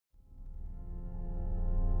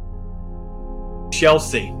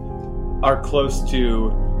Chelsea are close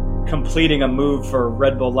to completing a move for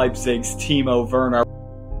Red Bull Leipzig's Timo Werner.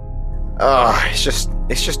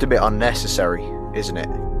 It's just a bit unnecessary, isn't it?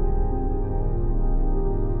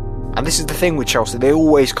 And this is the thing with Chelsea, they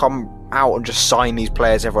always come out and just sign these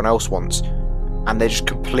players everyone else wants, and they're just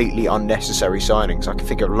completely unnecessary signings. I can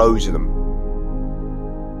think of loads of them.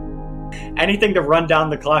 Anything to run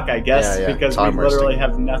down the clock, I guess, because we literally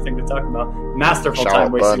have nothing to talk about. Masterful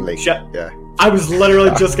time wasting. I was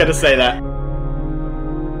literally just going to say that.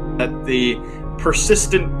 That the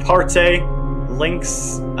persistent Partey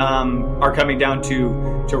links are coming down to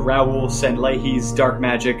Raul Sanlehi's dark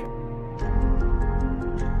magic.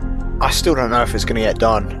 I still don't know if it's going to get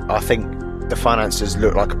done. I think the finances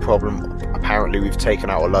look like a problem. Apparently we've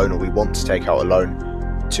taken out a loan, or we want to take out a loan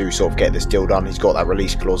to sort of get this deal done. He's got that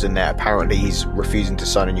release clause in there. Apparently he's refusing to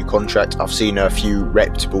sign a new contract. I've seen a few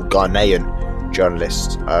reputable Ghanaian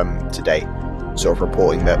journalists today sort of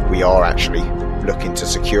reporting that we are actually looking to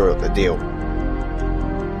secure the deal.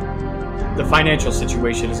 The financial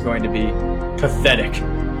situation is going to be pathetic.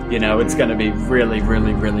 You know, it's going to be really,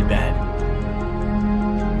 really, really bad.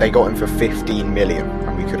 They got him for 15 million,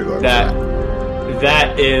 and we could have got that.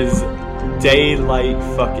 That is daylight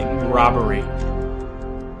fucking robbery.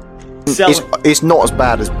 It's not as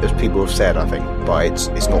bad as people have said, I think, but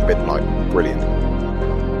it's not been like brilliant.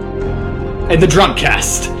 And the Drunk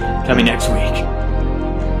Cast coming next week.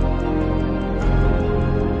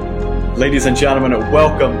 Ladies and gentlemen,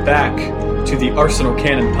 welcome back to the Arsenal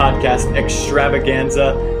Cannon Podcast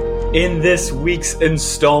Extravaganza. In this week's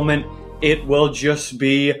installment, it will just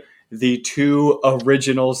be the two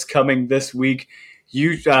originals coming this week.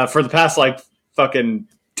 You for the past fucking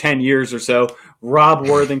 10 years or so, Rob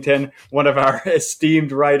Worthington, one of our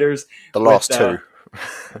esteemed writers. The last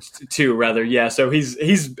two, rather, yeah. So he's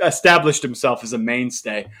established himself as a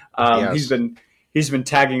mainstay. He's been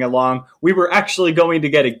tagging along. We were actually going to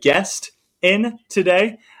get a guest in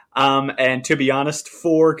today, and to be honest,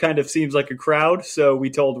 4 kind of seems like a crowd. So we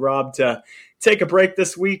told Rob to take a break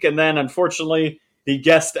this week, and then unfortunately the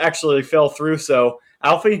guest actually fell through. So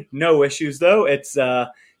Alfie, no issues though. It's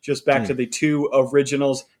just back to the two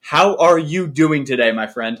originals. How are you doing today, my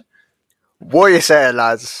friend? What are you saying,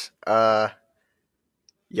 lads?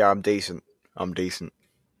 Yeah, I'm decent.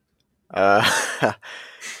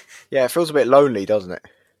 Yeah, it feels a bit lonely, doesn't it?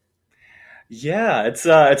 Yeah,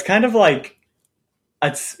 it's kind of like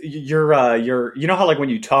you're you know how like when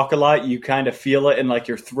you talk a lot, you kind of feel it in like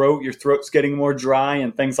your throat's getting more dry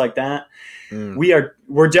and things like that.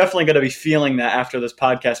 We're definitely going to be feeling that after this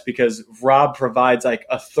podcast, because Rob provides like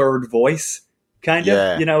a third voice, kind of.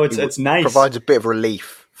 Yeah, you know, it's nice. Provides a bit of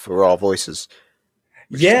relief for our voices.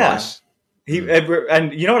 Yeah, nice.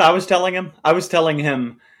 And you know what I was telling him? I was telling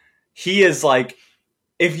him he is like,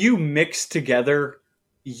 if you mix together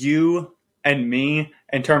you and me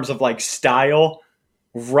in terms of like style,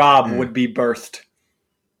 Rob would be birthed.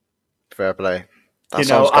 Fair play. That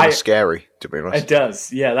sounds kind of scary, to be honest. It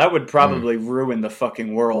does. Yeah, that would probably ruin the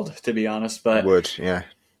fucking world, to be honest. But it would, yeah.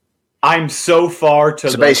 I'm so far to...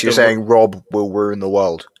 So basically you're saying Rob will ruin the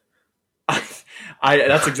world. That's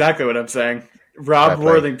exactly what I'm saying. Rob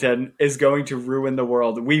Worthington is going to ruin the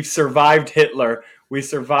world. We've survived Hitler. We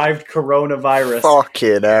survived coronavirus.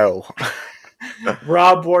 Fucking hell.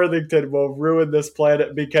 Rob Worthington will ruin this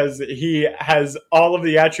planet because he has all of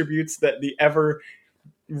the attributes that the ever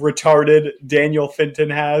retarded Daniel Finton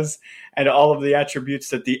has, and all of the attributes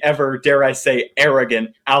that the ever, dare I say,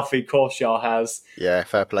 arrogant Alfie Culshaw has. Yeah,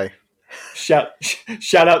 fair play. Shout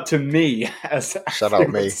out to me. Shout out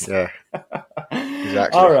me, yeah.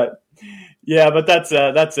 Exactly. All right. Yeah, but that's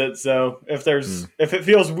it. So if it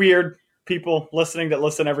feels weird, people listening that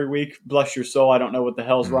listen every week, bless your soul. I don't know what the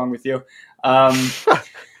hell's wrong with you. If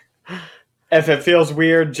it feels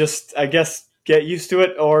weird, just, I guess, get used to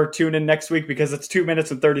it or tune in next week, because it's 2 minutes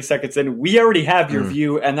and 30 seconds in. We already have your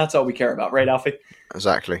view, and that's all we care about. Right, Alfie?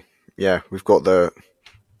 Exactly. Yeah, we've got the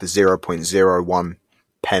 0.01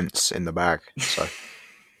 pence in the bag. So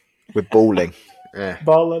we're balling. Yeah.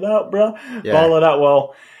 Balling out, bro. Yeah. Balling out.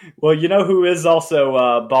 Well, you know who is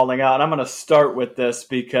also balling out? And I'm going to start with this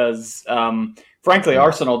because, frankly,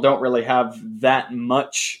 Arsenal don't really have that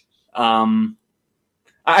much.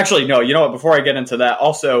 Actually, no. You know what? Before I get into that,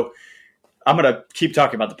 also, I'm going to keep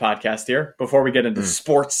talking about the podcast here before we get into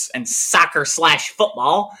sports and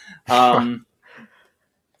soccer/football.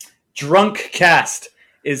 Drunk Cast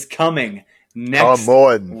is coming next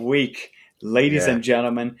week, ladies and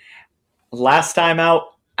gentlemen. Last time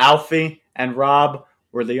out, Alfie and Rob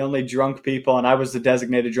were the only drunk people, and I was the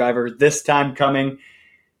designated driver. This time coming,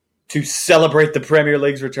 to celebrate the Premier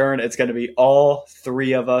League's return. It's going to be all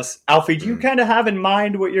three of us. Alfie, do you kind of have in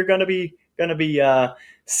mind what you're going to be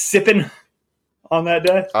sipping on that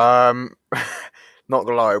day? Not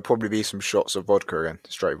gonna lie, it'll probably be some shots of vodka again,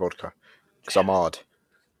 straight vodka, because I'm hard.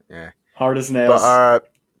 Yeah, hard as nails. But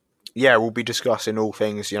yeah, we'll be discussing all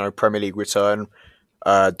things, Premier League return,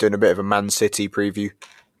 doing a bit of a Man City preview.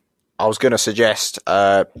 I was going to suggest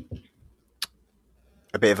a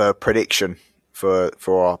bit of a prediction for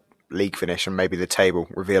our league finish and maybe the table,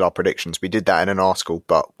 reveal our predictions. We did that in an article,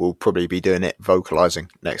 but we'll probably be doing it vocalising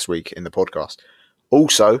next week in the podcast.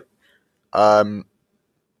 Also,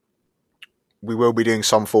 we will be doing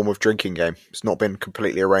some form of drinking game. It's not been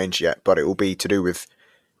completely arranged yet, but it will be to do with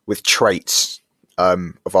traits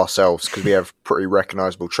of ourselves, because we have pretty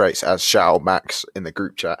recognisable traits, as shout out Max in the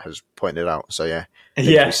group chat has pointed out. So yeah,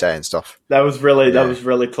 saying stuff. That was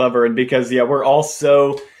really clever, and because we're all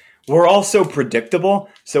so predictable,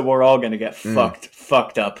 so we're all gonna get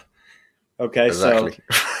fucked up. Okay, exactly.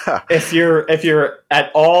 So if you're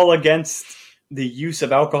at all against the use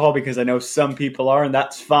of alcohol, because I know some people are, and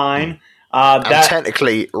that's fine. And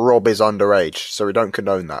technically, Rob is underage, so we don't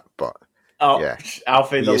condone that. But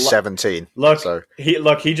Alfie, he is 17.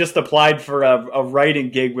 He just applied for a writing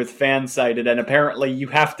gig with Fansided, and apparently you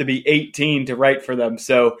have to be 18 to write for them.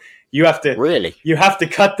 So you have to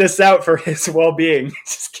cut this out for his well-being.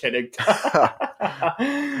 Just kidding.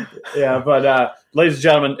 Yeah, but ladies and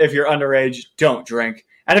gentlemen, if you're underage, don't drink.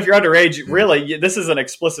 And if you're underage, really, this is an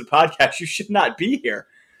explicit podcast. You should not be here.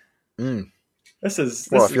 If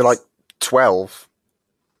you're like 12,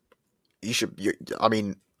 you should.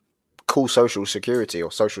 Call Social Security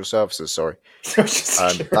or Social Services. Sorry,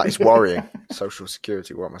 that is worrying. Social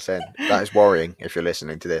Security. What am I saying? That is worrying. If you're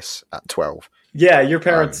listening to this at 12. Yeah, your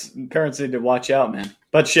parents need to watch out, man.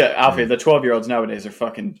 But shit, Alfie, the 12-year-olds nowadays are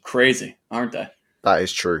fucking crazy, aren't they? That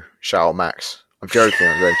is true. Shout out Max. I'm joking.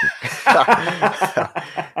 I'm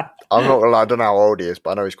not gonna lie, I don't know how old he is, but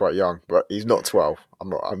I know he's quite young. But he's not 12. I'm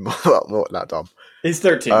not that dumb. He's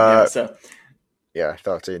 13. Yeah,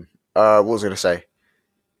 13. What was I gonna say?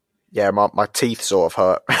 Yeah, my teeth sort of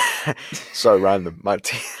hurt. So random. My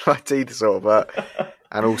teeth sort of hurt,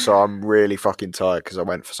 and also I'm really fucking tired because I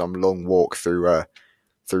went for some long walk through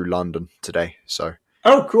London today. So.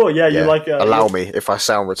 Oh, cool! Yeah, you like. Allow me if I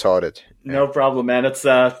sound retarded. No problem, man. It's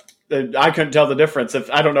I couldn't tell the difference.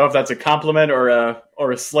 I don't know if that's a compliment or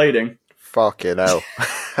a slating. Fucking hell.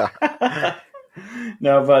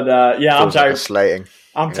 No, but I'm tired. Like slating.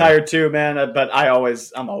 I'm tired too, man. But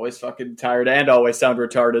I'm always fucking tired and always sound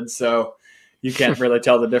retarded. So you can't really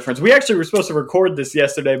tell the difference. We actually were supposed to record this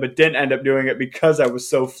yesterday, but didn't end up doing it because I was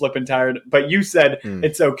so flippin' tired. But you said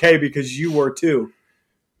it's okay because you were too.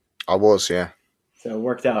 I was, yeah. So it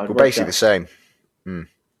worked out. We're basically the same.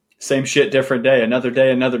 Same shit, different day. Another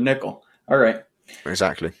day, another nickel. All right.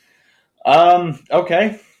 Exactly.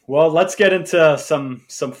 Okay. Well, let's get into some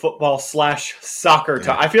football / soccer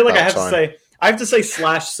talk. I feel like I have to say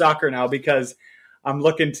 /soccer now because I'm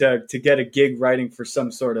looking to get a gig writing for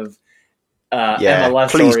some sort of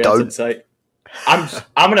MLS oriented site. I'm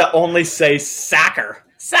gonna only say soccer.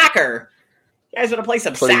 Soccer. You guys want to play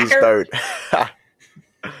some soccer? Please don't.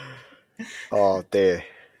 Oh dear.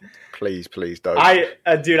 Please don't.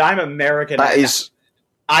 Dude, I'm American.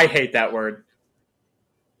 I hate that word.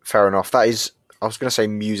 Fair enough. That is, I was going to say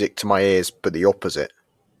music to my ears, but the opposite.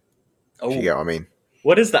 Oh. If you get what I mean.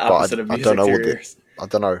 What is the opposite of music to your ears? I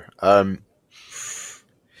don't know.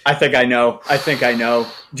 I think I know.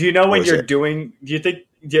 Do you know when you're doing? Do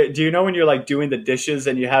you know when you're like doing the dishes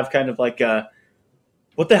and you have kind of like a?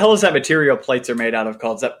 What the hell is that material plates are made out of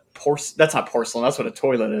called? Is that That's not porcelain. That's what a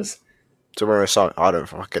toilet is. I don't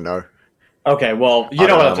fucking know. Okay, well, you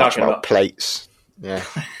know what I'm talking about. Plates. Yeah.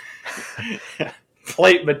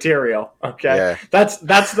 Plate material. Okay. Yeah. That's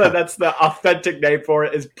the authentic name for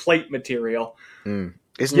it is plate material. Isn't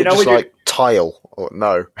it just like tile? Or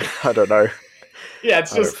no, I don't know. Yeah,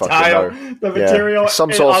 it's just tile. Know. The material.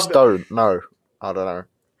 Some sort of stone. No, I don't know.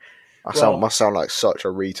 Must sound like such a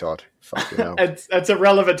retard. Fucking hell. It's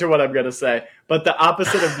irrelevant to what I'm going to say. But the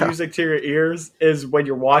opposite of music to your ears is when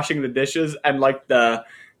you're washing the dishes and like the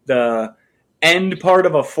end part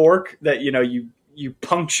of a fork that you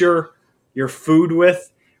puncture your food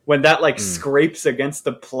with, when that like scrapes against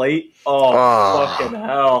the plate. Oh, fucking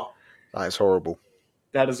hell. That is horrible.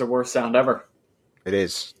 That is the worst sound ever. It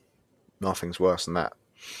is. Nothing's worse than that.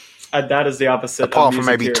 That is the opposite. Apart from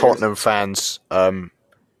maybe Tottenham fans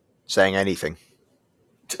saying anything.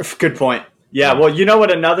 Good point. Yeah, well, you know what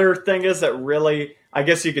another thing is that really, I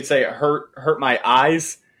guess you could say it hurt my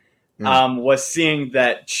eyes, was seeing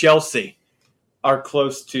that Chelsea are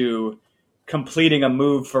close to completing a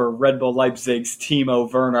move for Red Bull Leipzig's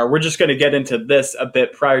Timo Werner. We're just going to get into this a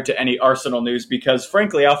bit prior to any Arsenal news because,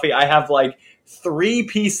 frankly, Alfie, I have like 3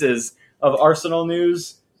 pieces of Arsenal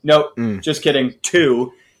news. Nope, just kidding,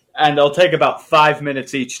 2. And they'll take about 5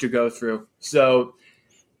 minutes each to go through. So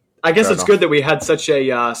I guess it's good that we had such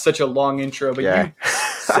a long intro. But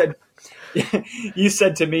you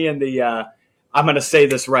said to me in the I'm going to say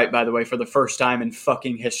this right, by the way, for the first time in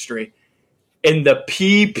fucking history. In the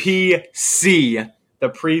PPC, the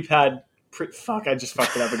fuck, I just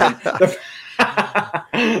fucked it up again.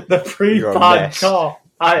 The pre-pod call.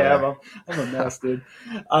 I'm a mess, dude.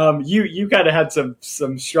 You kind of had some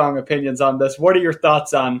strong opinions on this. What are your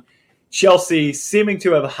thoughts on Chelsea seeming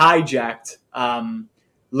to have hijacked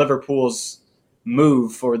Liverpool's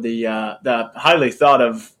move for the highly thought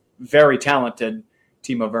of, very talented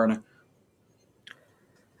Timo Werner?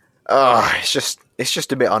 It's just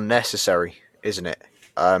a bit unnecessary, isn't it?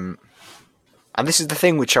 And this is the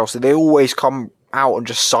thing with Chelsea. They always come out and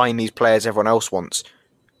just sign these players everyone else wants.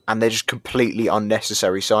 And they're just completely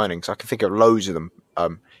unnecessary signings. I can think of loads of them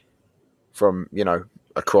from,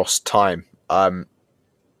 across time. And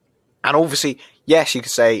obviously, yes, you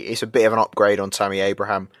could say it's a bit of an upgrade on Tammy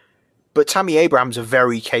Abraham. But Tammy Abraham's a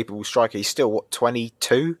very capable striker. He's still,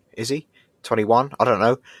 22? Is he? 21? I don't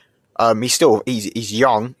know. He's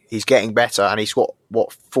young, he's getting better, and he's got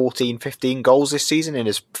 14, 15 goals this season in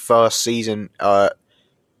his first season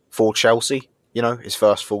for Chelsea. His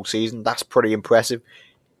first full season. That's pretty impressive.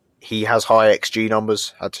 He has high XG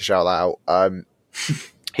numbers. Had to shout that out.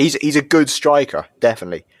 He's a good striker,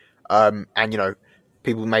 definitely. And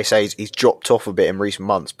people may say he's dropped off a bit in recent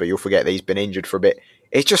months, but you'll forget that he's been injured for a bit.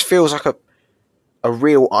 It just feels like a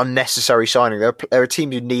real unnecessary signing. There are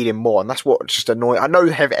teams who need him more, and that's what just annoying. I know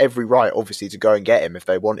they have every right, obviously, to go and get him if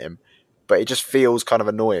they want him, but it just feels kind of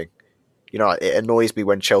annoying. It annoys me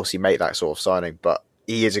when Chelsea make that sort of signing, but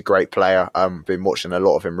he is a great player. Been watching a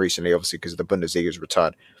lot of him recently, obviously, because of the Bundesliga's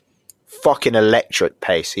return. Fucking electric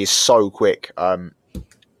pace. He's so quick and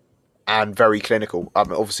very clinical.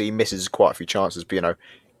 Obviously, he misses quite a few chances, but,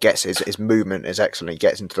 gets his movement is excellent. He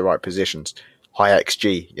gets into the right positions. High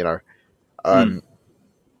XG,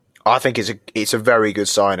 I think it's a very good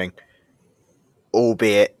signing,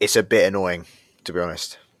 albeit it's a bit annoying, to be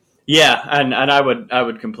honest. Yeah, and I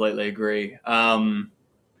would completely agree. I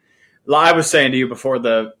was saying to you before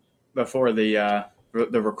the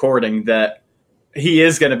recording that he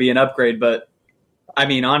is going to be an upgrade, but I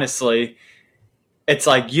mean, honestly, it's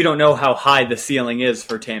like you don't know how high the ceiling is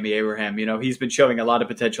for Tammy Abraham. He's been showing a lot of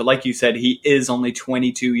potential. Like you said, he is only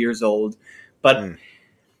 22 years old, but.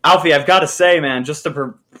 Alfie, I've got to say, man, just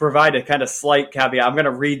to provide a kind of slight caveat, I'm going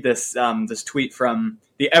to read this tweet from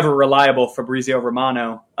the ever-reliable Fabrizio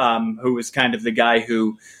Romano, who was kind of the guy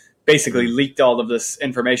who basically leaked all of this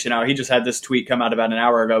information out. He just had this tweet come out about an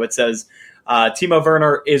hour ago. It says, Timo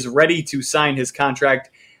Werner is ready to sign his contract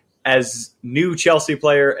as new Chelsea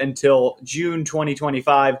player until June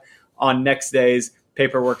 2025 on next day's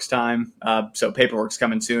paperwork's time. So paperwork's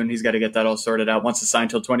coming soon. He's got to get that all sorted out once it's signed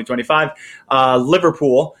till 2025.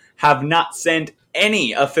 Liverpool have not sent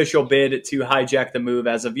any official bid to hijack the move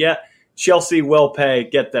as of yet. Chelsea will pay,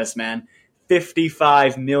 get this, man,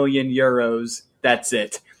 55 million euros. That's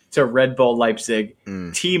it, to Red Bull Leipzig.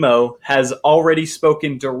 Timo has already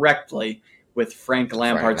spoken directly with Frank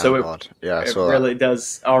Lampard. So it really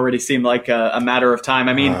does already seem like a matter of time.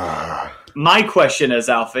 I mean, my question is,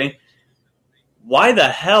 Alfie, why the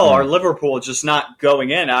hell are Liverpool just not going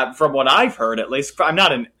in? From what I've heard, at least, I'm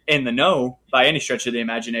not in the know by any stretch of the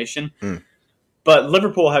imagination, but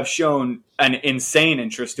Liverpool have shown an insane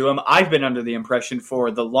interest to him. I've been under the impression for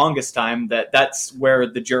the longest time that that's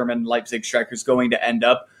where the German Leipzig striker is going to end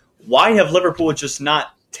up. Why have Liverpool just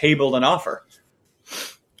not tabled an offer?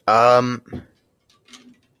 I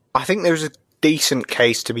think there's a decent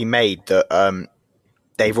case to be made that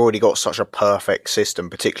they've already got such a perfect system,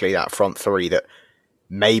 particularly that front three, that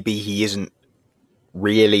maybe he isn't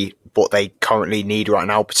really what they currently need right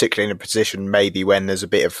now, particularly in a position maybe when there's a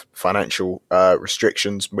bit of financial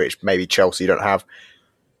restrictions, which maybe Chelsea don't have.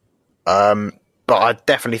 But I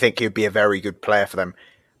definitely think he would be a very good player for them.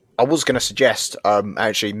 I was going to suggest,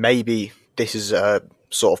 actually, maybe this is a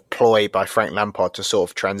sort of ploy by Frank Lampard to sort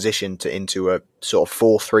of transition into a sort of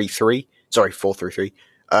 4-3-3. Sorry, 4-3-3.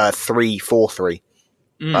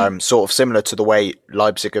 3-4-3. Sort of similar to the way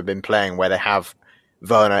Leipzig have been playing, where they have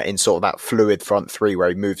Werner in sort of that fluid front three where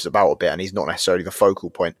he moves about a bit and he's not necessarily the focal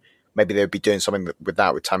point. Maybe they would be doing something with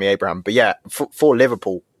Tammy Abraham. But yeah, for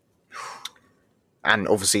Liverpool, and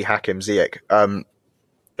obviously Hakim Ziyech,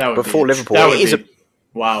 Liverpool,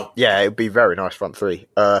 wow. Yeah, it would be very nice front three.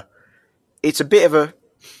 It's a bit of a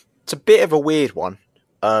It's a bit of a weird one,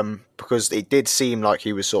 because it did seem like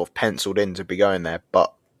he was sort of penciled in to be going there,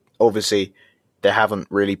 but obviously they haven't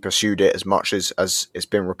really pursued it as much as it's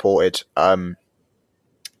been reported,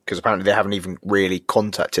 because apparently they haven't even really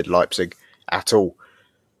contacted Leipzig at all.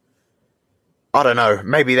 I don't know.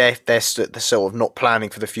 Maybe they're sort of not planning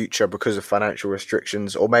for the future because of financial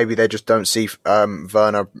restrictions, or maybe they just don't see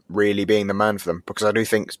Werner really being the man for them. Because I do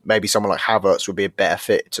think maybe someone like Havertz would be a better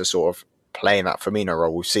fit to sort of play in that Firmino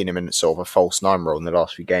role. We've seen him in sort of a false nine role in the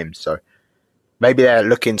last few games, so maybe they're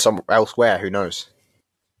looking somewhere elsewhere. Who knows?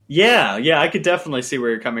 Yeah, I could definitely see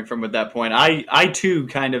where you're coming from with that point. I too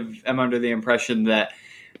kind of am under the impression that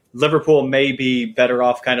Liverpool may be better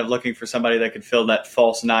off kind of looking for somebody that could fill that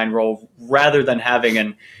false nine role rather than having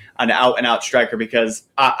an out-and-out striker, because,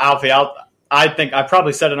 Alfie, I think I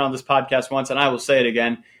probably said it on this podcast once, and I will say it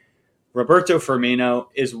again, Roberto Firmino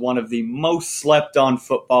is one of the most slept-on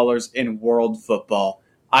footballers in world football.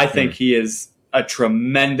 I think he is a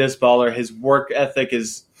tremendous baller. His work ethic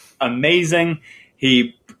is amazing.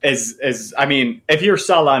 He is I mean, if you're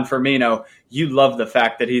Salah and Firmino, you love the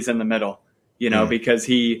fact that he's in the middle. Because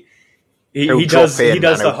he does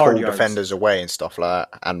the hard yards. Defenders away and stuff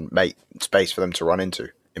like that, and make space for them to run into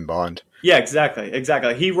in behind. Yeah, exactly.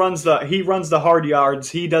 He runs the hard yards.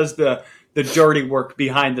 He does the dirty work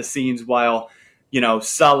behind the scenes, while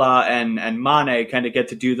Salah and Mane kind of get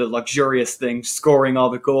to do the luxurious things, scoring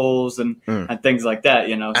all the goals and things like that.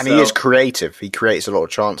 And he is creative. He creates a lot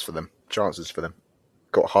of chances for them.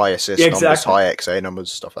 Got high assist numbers, high XA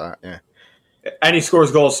numbers, stuff like that. Yeah. And he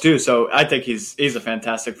scores goals too, so I think he's a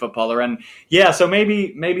fantastic footballer. And so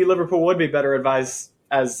maybe Liverpool would be better advised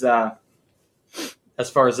as far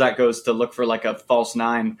as that goes to look for like a false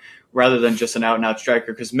nine rather than just an out and out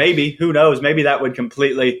striker. Because maybe, who knows, maybe that would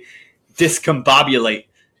completely discombobulate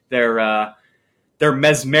their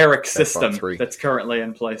mesmeric system that's currently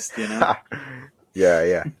in place.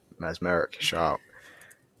 Yeah, mesmeric, sharp.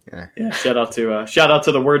 Yeah. Shout out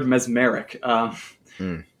to the word mesmeric.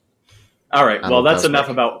 All right. Well, that's enough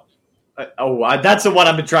about. That's the one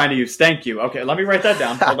I've been trying to use. Thank you. Okay, let me write that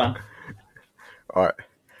down. Hold on. All right.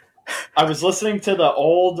 I was listening to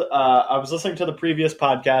the previous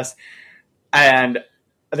podcast, and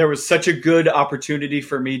there was such a good opportunity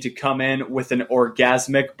for me to come in with an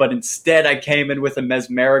orgasmic, but instead I came in with a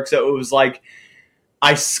mesmeric. So it was like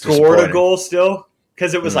I scored a goal still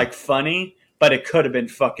because it was like funny, but it could have been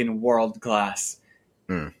fucking world class.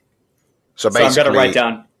 So basically, I'm gonna write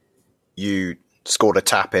down. You scored a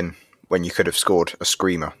tap in when you could have scored a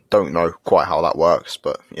screamer. Don't know quite how that works,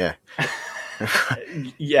 but yeah.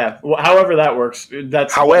 Yeah, well, however that works,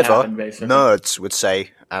 that's what happened, basically. Nerds would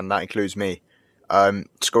say, and that includes me,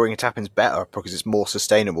 scoring a tap-in's better because it's more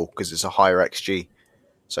sustainable because it's a higher XG.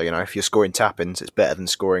 So, if you're scoring tap-ins, it's better than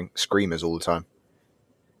scoring screamers all the time.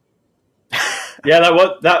 Yeah,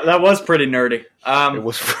 that was pretty nerdy. It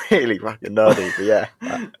was really fucking nerdy, but yeah.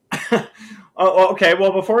 Oh, okay.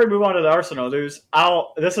 Well, before we move on to the Arsenal news,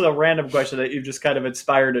 this is a random question that you've just kind of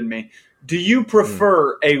inspired in me. Do you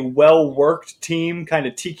prefer a well-worked team, kind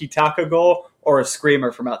of tiki-taka goal, or a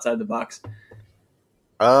screamer from outside the box?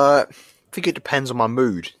 I think it depends on my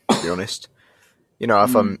mood, to be honest. If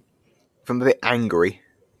I'm a bit angry,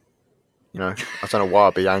 I don't know why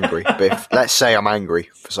I'd be angry, but let's say I'm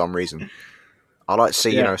angry for some reason, I like to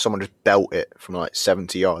see, someone just belt it from like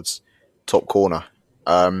 70 yards, top corner.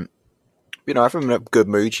 If I'm in a good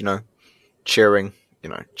mood, cheering,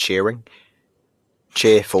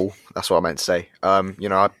 cheerful, that's what I meant to say. I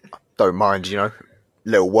don't mind,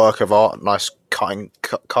 little work of art, nice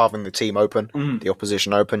carving the team open, the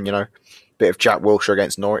opposition open, bit of Jack Wilshere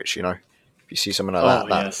against Norwich, if you see something like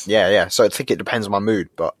that. Yes. Yeah. So I think it depends on my mood,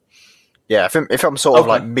 but yeah, if I'm sort of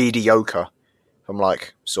like mediocre, if I'm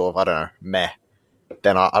like sort of, I don't know, meh,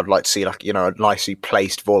 then I'd like to see like, a nicely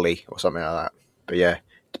placed volley or something like that. But yeah.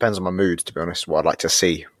 Depends on my mood, to be honest, what I'd like to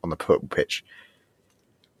see on the football pitch.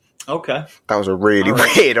 Okay. That was a really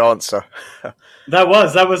weird answer. That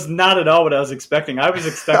was not at all what I was expecting. I was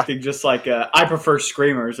expecting just like I prefer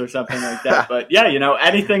screamers or something like that. But yeah,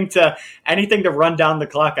 anything to run down the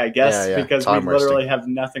clock, I guess, because we literally have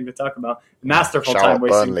nothing to talk about. Masterful time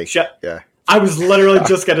wasting. Yeah. I was literally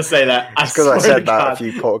just going to say that. It's because I said that a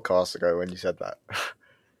few podcasts ago when you said that.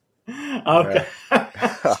 Okay.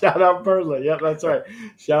 Shout out Burnley. Yep, that's right.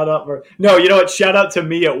 Shout out Burnley. No, you know what? Shout out to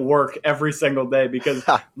me at work every single day because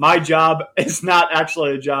my job is not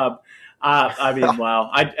actually a job. I mean, wow.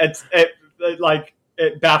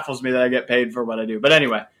 It baffles me that I get paid for what I do. But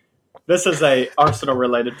anyway, this is a Arsenal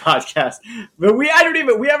related podcast. But we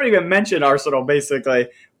haven't even mentioned Arsenal basically.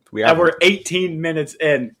 We're 18 minutes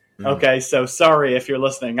in. Okay, so sorry if you're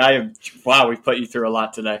listening. We've put you through a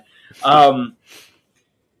lot today. Alfie,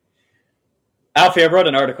 I wrote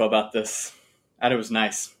an article about this, and it was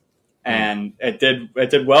nice, and it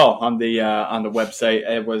did well on the website.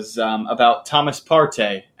 It was about Thomas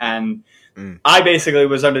Partey, and I basically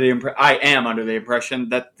was I am under the impression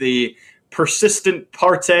that the persistent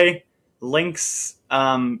Partey links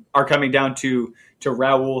are coming down to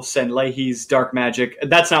Raul Sanlehi's dark magic.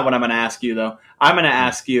 That's not what I'm going to ask you, though. I'm going to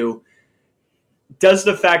ask you, does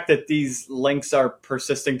the fact that these links are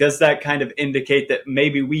persisting, does that kind of indicate that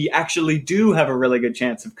maybe we actually do have a really good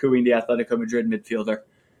chance of cooing the Atletico Madrid midfielder?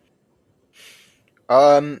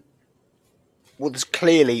 Well, there's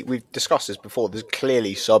clearly, we've discussed this before, there's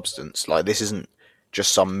clearly substance. Like, this isn't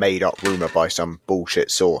just some made-up rumour by some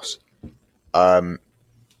bullshit source.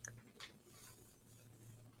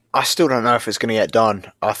 I still don't know if it's going to get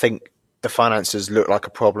done. I think the finances look like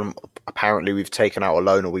a problem. Apparently, we've taken out a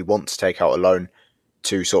loan, or we want to take out a loan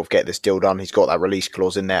to sort of get this deal done. He's got that release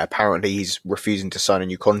clause in there. Apparently, he's refusing to sign a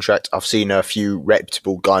new contract. I've seen a few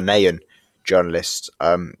reputable Ghanaian journalists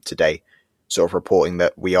today sort of reporting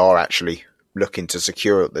that we are actually looking to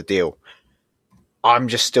secure the deal. I'm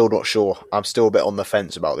just still not sure. I'm still a bit on the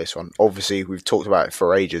fence about this one. Obviously, we've talked about it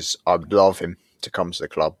for ages. I'd love him to come to the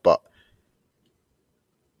club, but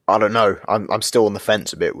I don't know. I'm still on the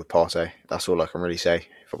fence a bit with Partey. That's all I can really say,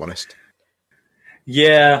 if I'm honest.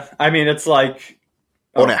 Yeah, I mean, it's like...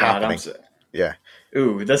 On it happening. Yeah.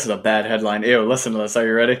 Ooh, this is a bad headline. Ew, listen to this. Are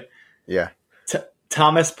you ready? Yeah.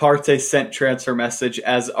 Thomas Partey sent transfer message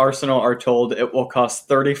as Arsenal are told it will cost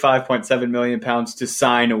 £35.7 million to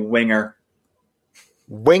sign a winger.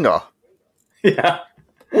 Winger? Yeah.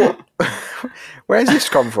 Where has this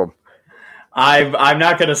come from? I'm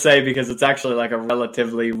not going to say because it's actually like a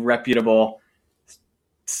relatively reputable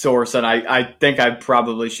source, and I think I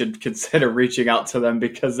probably should consider reaching out to them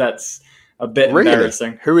because that's a bit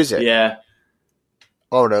embarrassing. Who is it? Yeah.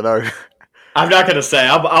 Oh, no. I'm not going to say.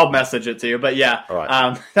 I'll message it to you, but yeah. All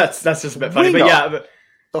right. That's just a bit funny. Winger? But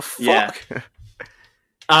yeah. The fuck?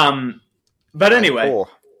 Yeah. But anyway,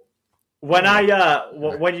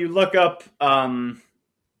 when you look up Thomas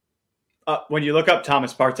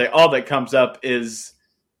Partey, all that comes up is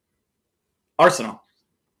Arsenal.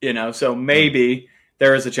 So maybe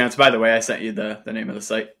there is a chance. By the way, I sent you the name of the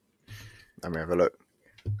site. Let me have a look.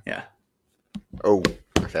 Yeah. Oh,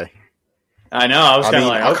 okay. I know. I was kind of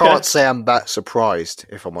like, okay. I can't say I'm that surprised,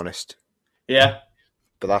 if I'm honest. Yeah.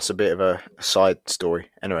 But that's a bit of a side story.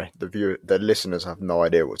 Anyway, the listeners have no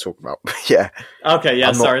idea what we're talking about. Yeah. Okay.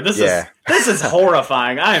 Yeah. Sorry. This is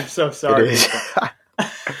horrifying. I am so sorry. It is.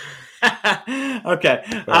 Okay.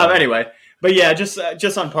 Anyway, but yeah, just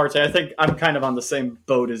on Partey, I think I'm kind of on the same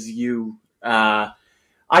boat as you.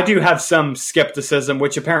 I do have some skepticism,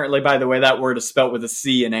 which apparently, by the way, that word is spelt with a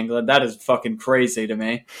C in England. That is fucking crazy to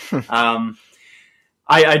me.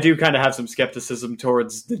 I do kind of have some skepticism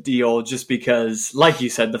towards the deal just because, like you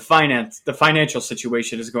said, the financial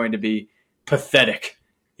situation is going to be pathetic.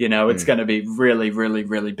 It's going to be really, really,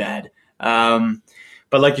 really bad.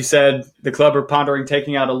 But like you said, the club are pondering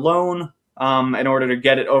taking out a loan in order to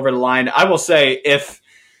get it over the line. I will say if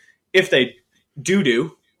they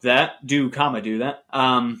do that,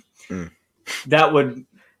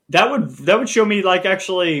 that would show me like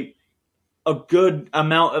actually a good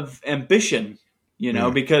amount of ambition,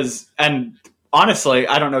 because, and honestly,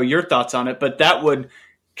 I don't know your thoughts on it, but that would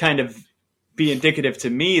kind of be indicative to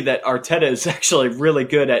me that Arteta is actually really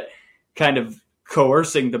good at kind of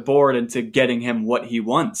coercing the board into getting him what he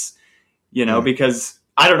wants, because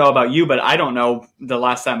I don't know about you, but I don't know the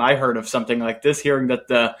last time I heard of something like this, hearing that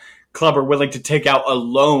the club are willing to take out a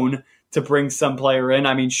loan to bring some player in.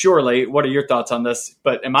 I mean, surely, what are your thoughts on this?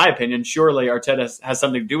 But in my opinion, surely Arteta has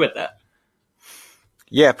something to do with that.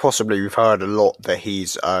 Yeah, possibly. We've heard a lot that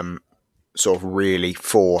he's sort of really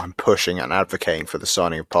for and pushing and advocating for the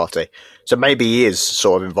signing of Partey. So maybe he is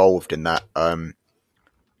sort of involved in that. And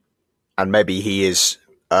maybe he is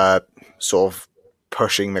sort of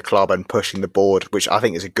pushing the club and pushing the board, which I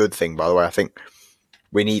think is a good thing, by the way. I think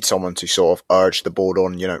we need someone to sort of urge the board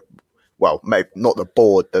on, well, maybe not the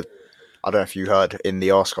board. I don't know if you heard in the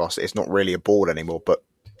Arscast, it's not really a board anymore, but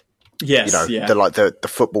yes, the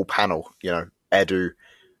football panel, Edu,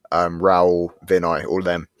 Raul, Vinay, all of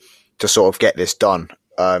them, to sort of get this done.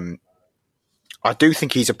 I do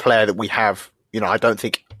think he's a player that we have. I don't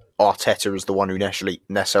think Arteta is the one who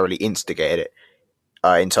necessarily instigated it.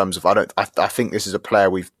 In terms of, I think this is a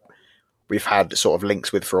player we've had sort of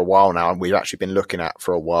links with for a while now, and we've actually been looking at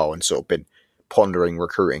for a while and sort of been pondering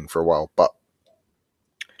recruiting for a while. But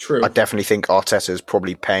true, I definitely think Arteta is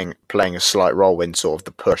probably playing a slight role in sort of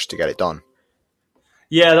the push to get it done.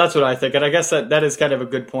 Yeah, that's what I think. And I guess that is kind of a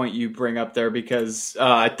good point you bring up there because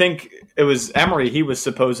I think it was Emery. He was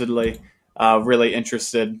supposedly really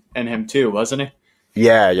interested in him too, wasn't he?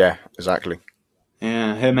 Yeah, exactly.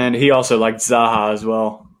 Yeah, him, and he also liked Zaha as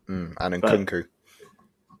well. And Nkunku.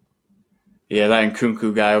 Yeah, that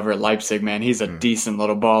Nkunku guy over at Leipzig, man, he's a decent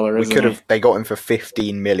little baller, isn't he? They got him for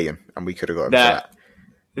 15 million, and we could have got him for that.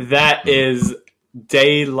 That is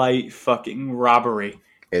daylight fucking robbery.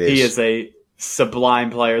 It is. He is a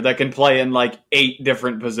sublime player that can play in like 8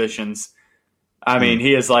 different positions. I mean,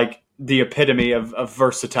 he is like the epitome of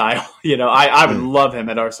versatile. You know, I would love him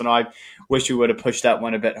at Arsenal. I wish we would have pushed that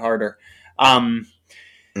one a bit harder.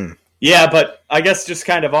 Yeah, but I guess just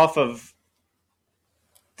kind of off of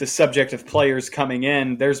the subject of players coming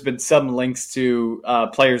in, there's been some links to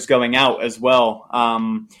players going out as well.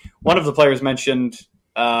 One of the players mentioned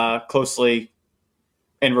closely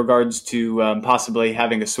in regards to possibly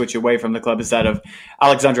having a switch away from the club is that of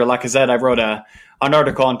Alexandre Lacazette. I wrote an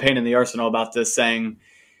article on Pain in the Arsenal about this, saying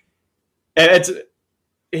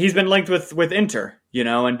he's been linked with Inter, you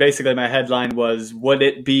know, and basically my headline was, would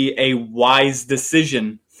it be a wise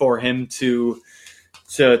decision for him to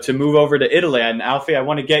move over to Italy? And Alfie, I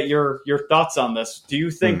want to get your thoughts on this. Do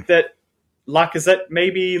you think that Lacazette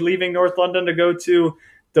may be leaving North London to go to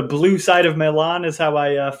the blue side of Milan, is how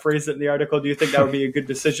I phrased it in the article? Do you think that would be a good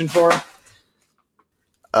decision for him?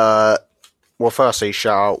 Well, firstly,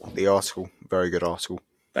 shout out the article. Very good article.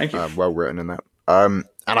 Thank you. Well written in that. And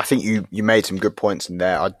I think you made some good points in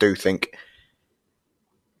there. I do think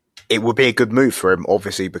it would be a good move for him,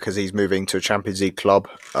 obviously, because he's moving to a Champions League club,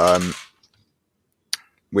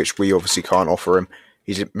 which we obviously can't offer him.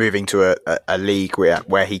 He's moving to a league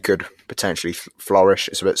where he could potentially flourish.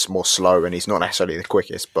 It's a bit more slow, and he's not necessarily the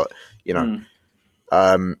quickest, but, you know.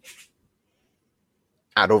 And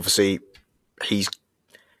obviously,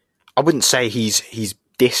 I wouldn't say he's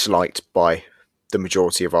disliked by the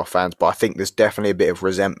majority of our fans, but I think there's definitely a bit of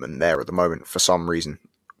resentment there at the moment for some reason.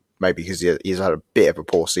 Maybe because he's had a bit of a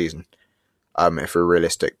poor season, if we're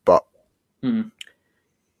realistic. But,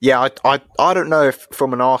 yeah, I don't know if,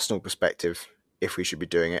 from an Arsenal perspective, if we should be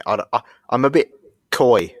doing it. I'm a bit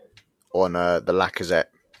coy on the Lacazette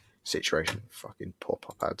situation. Fucking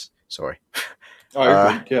pop-up ads. Sorry.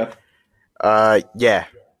 Yeah. Yeah.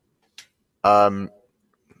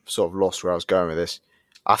 Sort of lost where I was going with this.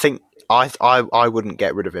 I think I wouldn't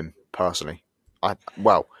get rid of him personally.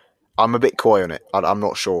 I'm a bit coy on it. I'm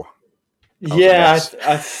not sure. Yeah,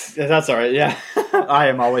 that's all right. Yeah, I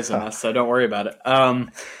am always a mess, so don't worry about it.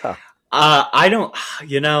 I don't,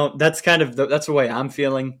 that's kind of that's the way I'm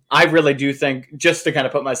feeling. I really do think, just to kind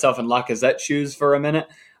of put myself in Lacazette's shoes for a minute,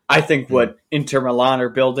 I think what Inter Milan are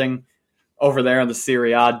building over there in the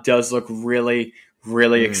Serie A does look really,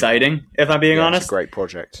 really exciting, if I'm being honest. It's a great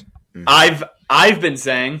project. I've been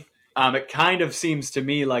saying, it kind of seems to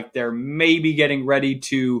me like they're maybe getting ready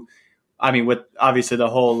to, I mean, with obviously the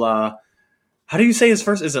whole, how do you say his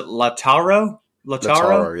first? Is it Lautaro?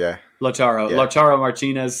 Lautaro, yeah. Lautaro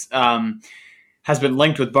Martinez has been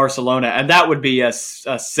linked with Barcelona, and that would be a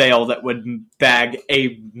sale that would bag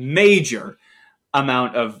a major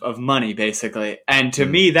amount of money, basically. And to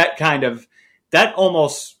me, that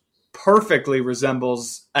almost perfectly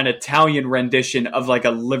resembles an Italian rendition of like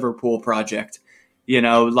a Liverpool project. You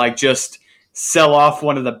know, like just sell off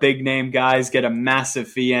one of the big name guys, get a massive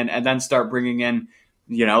fee in, and then start bringing in,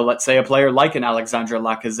 you know, let's say a player like an Alexandre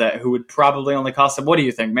Lacazette, who would probably only cost him, what do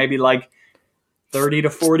you think? Maybe like 30 to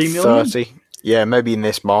 40 million? 30. Yeah, maybe in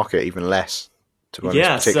this market, even less, to be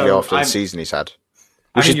honest, particularly after the season he's had.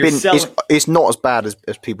 Which it's not as bad as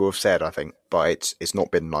people have said, I think, but it's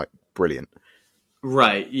not been like brilliant.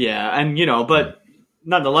 Right, yeah. And, you know, but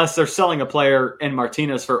nonetheless, they're selling a player in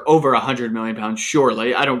Martinez for over £100 million,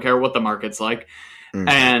 surely. I don't care what the market's like.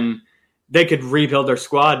 And they could rebuild their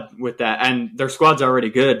squad with that. And their squad's already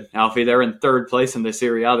good, Alfie. They're in 3rd place in the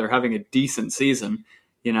Serie A. They're having a decent season,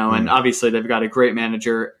 you know, and obviously they've got a great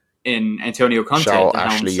manager in Antonio Conte. Shout out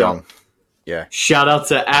Ashley Young. Yeah. Shout out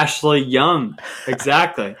to Ashley Young.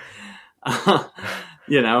 Exactly.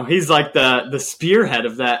 You know, he's like the spearhead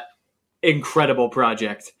of that incredible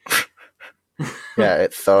project. Yeah,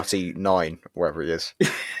 at 39, wherever he is.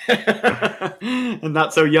 And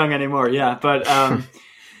not so young anymore, yeah. But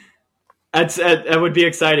it would be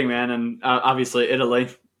exciting, man. And obviously Italy,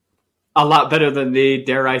 a lot better than the,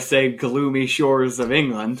 dare I say, gloomy shores of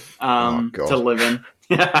England to live in.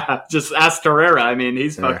 Yeah, just ask Herrera. I mean,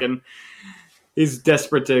 he's he's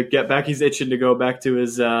desperate to get back. He's itching to go back to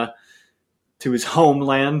his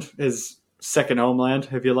homeland, his second homeland,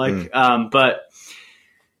 if you like. But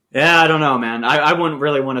Yeah, I don't know, man. I wouldn't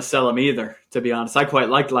really want to sell him either, to be honest. I quite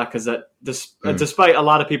like Lacazette. Despite a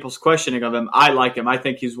lot of people's questioning of him, I like him. I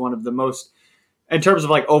think he's one of the most, in terms of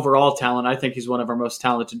like overall talent, I think he's one of our most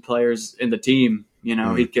talented players in the team.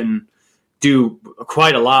 He can do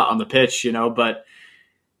quite a lot on the pitch, but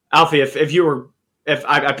Alfie, if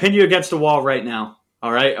I pin you against a wall right now,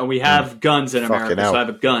 all right, and we have guns in America, so I have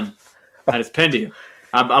a gun. I just pinned you.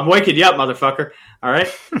 I'm waking you up, motherfucker. All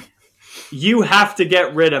right? You have to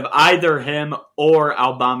get rid of either him or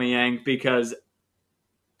Aubameyang, because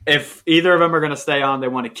if either of them are going to stay on, they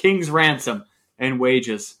want a king's ransom and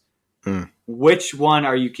wages. Which one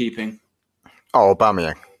are you keeping? Oh,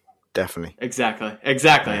 Aubameyang. Definitely.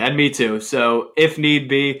 Exactly. And me too. So if need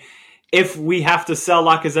be, if we have to sell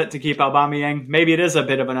Lacazette to keep Aubameyang, maybe it is a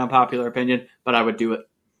bit of an unpopular opinion, but I would do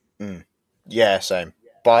it. Yeah, same.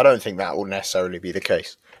 But I don't think that will necessarily be the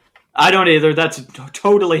case. I don't either. That's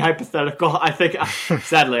totally hypothetical. I think,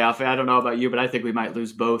 sadly, Alfie, I don't know about you, but I think we might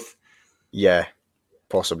lose both. Yeah,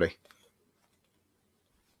 possibly.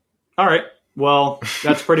 All right. Well,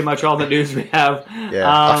 that's pretty much all the news we have. Yeah,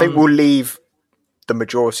 I think we'll leave the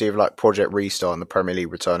majority of like Project Restart and the Premier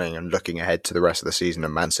League returning and looking ahead to the rest of the season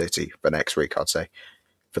and Man City for next week, I'd say,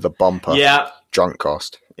 for the bumper drunk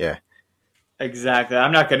cast. Yeah, exactly.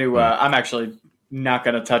 I'm not going to. I'm actually not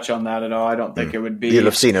going to touch on that at all. I don't think it would be. You'll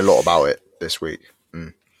have seen a lot about it this week.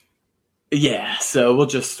 Yeah, so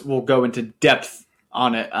we'll go into depth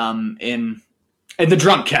on it in the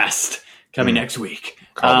drunk cast coming next week.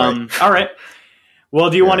 All right. Well,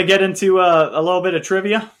 do you want to get into a little bit of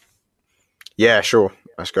trivia? Yeah, sure.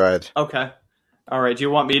 Let's go ahead. Okay. All right. Do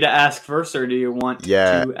you want me to ask first, or do you want to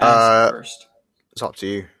ask first? It's up to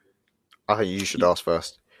you. I think you should ask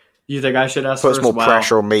first. You think I should ask first? Puts more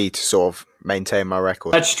pressure on me to sort of maintain my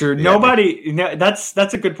record. That's true. Nobody. That's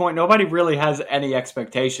a good point. Nobody really has any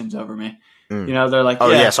expectations over me. They're like,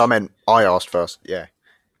 yes, I meant I asked first. Yeah.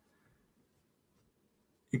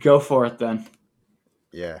 Go for it then.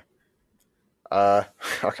 Yeah.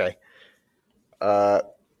 Okay.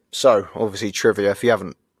 So obviously trivia. If you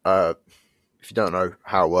haven't, if you don't know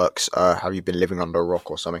how it works, have you been living under a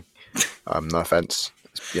rock or something? No offense.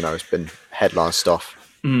 It's been headline stuff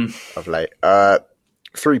of late.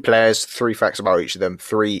 3 players, 3 facts about each of them.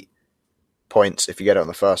 3 points if you get it on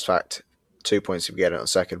the first fact. 2 points if you get it on the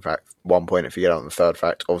second fact. 1 point if you get it on the third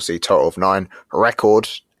fact. Obviously, total of 9. Record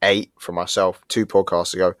 8 for myself 2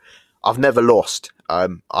 podcasts ago. I've never lost.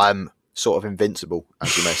 I'm sort of invincible,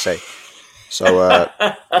 as you may say. So,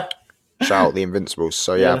 shout out the Invincibles.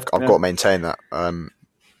 So, I've got to maintain that. I've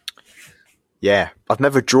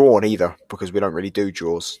never drawn either, because we don't really do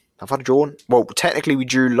draws. Have I drawn? Well, technically we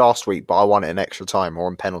drew last week, but I won it in extra time or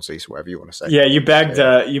on penalties, whatever you want to say. Yeah, you bagged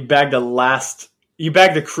the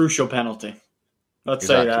crucial penalty. Let's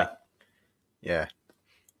say that. Yeah.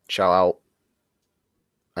 Shout out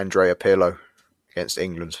Andrea Pirlo against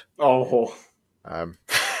England. Oh.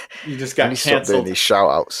 You just got cancelled. Stop doing these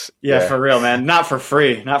shout-outs. Yeah, for real, man. Not for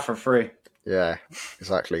free. Yeah,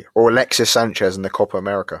 exactly. Or Alexis Sanchez in the Copa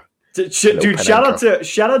America. Dude, shout out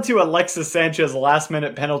to Alexis Sanchez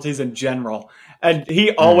last-minute penalties in general. And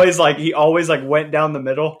he always went down the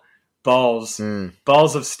middle. Balls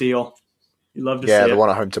of steel. You love to see it. Yeah, the one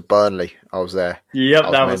at home to Burnley. I was there.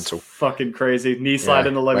 Yep, that was fucking crazy. Knee slide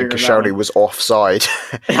in the living room. Koscielny was offside.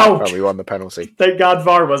 And we won the penalty. Thank God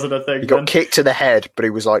VAR wasn't a thing. He got kicked to the head, but he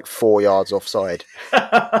was like 4 yards offside.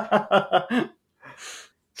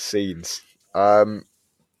 Scenes. Okay.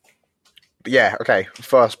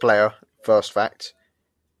 First player, first fact.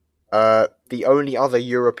 The only other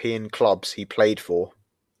European clubs he played for,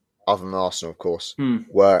 other than Arsenal, of course,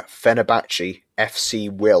 were Fenerbahce,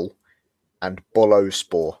 FC Will, and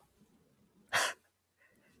Boluspor.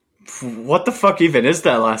 What the fuck even is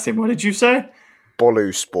that last name? What did you say?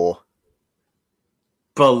 Boluspor.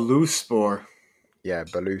 Boluspor. Yeah,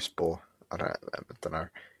 Boluspor. I don't know.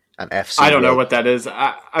 And FC. I don't know what that is.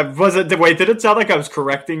 I wasn't. Wait, did it sound like I was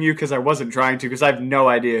correcting you? Because I wasn't trying to. Because I have no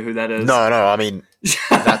idea who that is. No. I mean,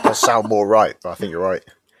 that does sound more right. But I think you're right.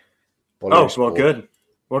 Boluspor. Oh well, good.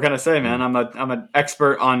 What can I say, man? I'm an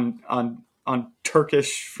expert on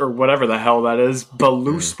Turkish or whatever the hell that is.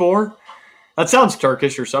 Boluspor? That sounds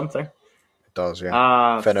Turkish or something. It does, yeah.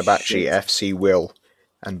 Fenerbahce, FC Will,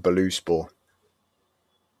 and Boluspor.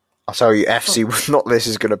 I'll tell you, FC, not this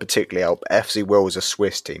is going to particularly help, FC Will is a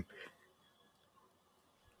Swiss team.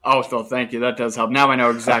 Oh, well, thank you. That does help. Now I know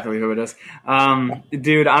exactly who it is.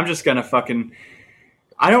 Dude, I'm just going to fucking...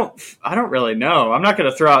 I don't really know. I'm not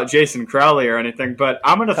going to throw out Jason Crowley or anything, but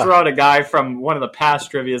I'm going to throw out a guy from one of the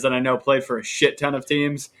past trivias that I know played for a shit ton of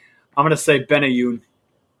teams. I'm going to say Benayoun.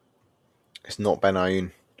 It's not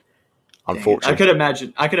Benayoun. unfortunately.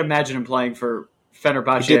 I could imagine him playing for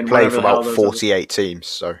Fenerbahce. He did play for about 48 teams,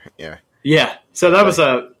 so yeah. Yeah, so that was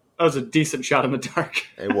a decent shot in the dark.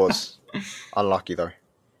 It was. Unlucky, though.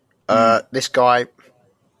 This guy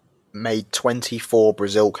made 24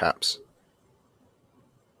 Brazil caps.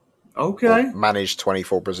 Okay. Or managed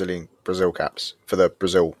 24 Brazil caps for the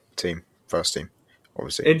Brazil team, first team,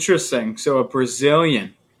 obviously. Interesting. So a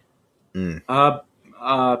Brazilian. Player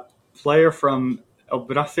from El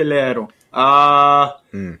Brasileiro.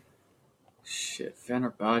 Shit,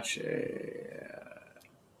 Fenerbahce.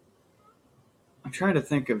 I'm trying to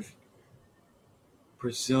think of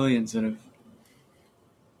Brazilians that have...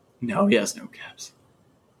 No, he has no caps.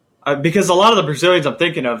 Because a lot of the Brazilians I'm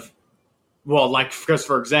thinking of, well, like, because,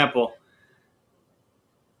 for example,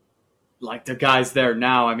 like the guys there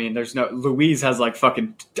now, I mean, there's no... Luiz has like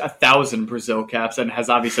fucking 1,000 Brazil caps and has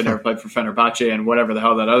obviously never played for Fenerbahce and whatever the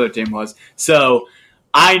hell that other team was. So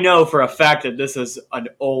I know for a fact that this is an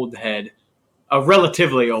old head. A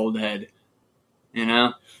relatively old head. You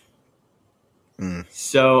know?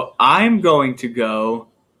 So I'm going to go...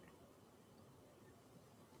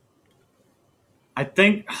 I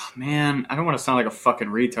think, man, I don't want to sound like a fucking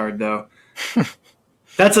retard, though.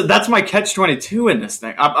 That's my catch-22 in this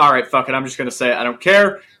thing. All right, fuck it. I'm just going to say it. I don't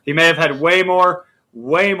care. He may have had way more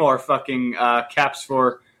fucking caps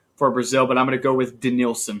for Brazil, but I'm going to go with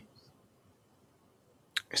Denilson.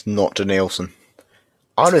 It's not Denilson.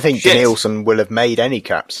 I don't think Denilson will have made any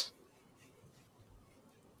caps.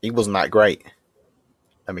 He wasn't that great.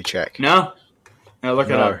 Let me check. No? No, look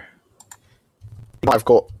it up.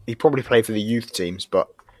 He probably played for the youth teams, but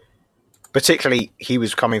particularly he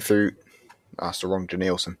was coming through. That's the wrong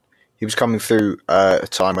Denilson. He was coming through a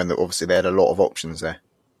time when obviously they had a lot of options there.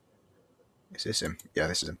 Is this him? Yeah,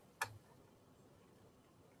 this is him.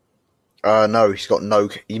 No, he's got no.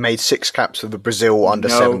 He made 6 caps for the Brazil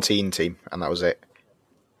under-17 team, and that was it.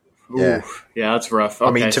 Yeah, yeah, that's rough. Okay,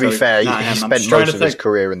 I mean, to be fair, he spent most of his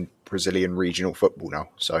career in Brazilian regional football now.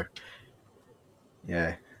 So,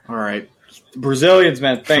 yeah. All right. Brazilians,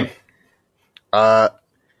 man, think.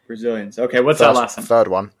 Brazilians. Okay, what's that last one? Third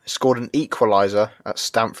one. Scored an equaliser at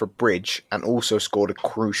Stamford Bridge and also scored a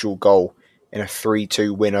crucial goal in a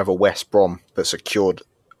 3-2 win over West Brom that secured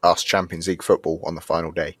us Champions League football on the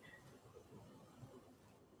final day.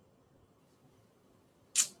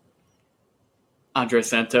 Andre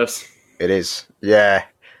Santos. It is. Yeah.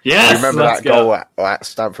 Yes, remember that goal at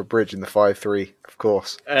Stamford Bridge in the 5-3, of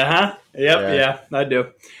course. Yep, yeah, I do.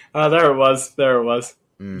 There it was.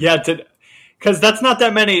 Yeah, because that's not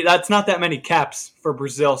that many caps for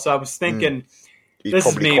Brazil. So I was thinking, this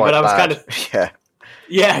is me, but I was kind of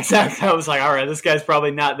yeah, exactly. I was like, all right, this guy's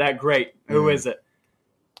probably not that great. Who is it?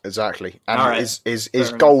 Exactly. And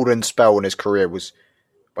his golden spell in his career was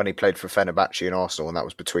when he played for Fenerbahce and Arsenal, and that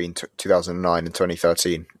was between 2009 and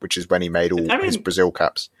 2013, which is when he made all his Brazil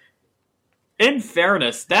caps. In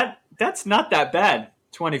fairness, that's not that bad.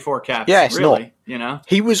 24 caps. Yeah, it's really, not. You know,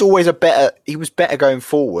 he was always he was better going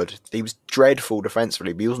forward. He was dreadful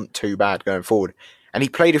defensively, but he wasn't too bad going forward. And he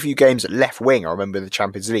played a few games at left wing. I remember the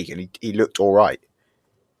Champions League, and he looked all right.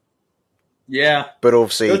 Yeah, but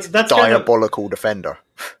obviously that's diabolical defender.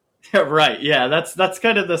 Right. Yeah, that's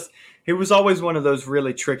kind of this. He was always one of those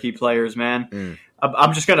really tricky players, man.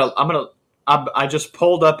 I just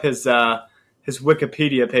pulled up his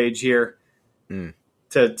Wikipedia page here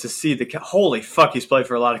to see the holy fuck. He's played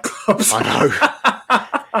for a lot of clubs. I know.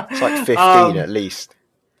 It's like 15 at least.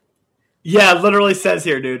 Yeah, it literally says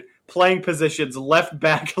here, dude. Playing positions: left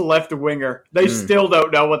back, left winger. They still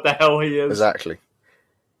don't know what the hell he is. Exactly.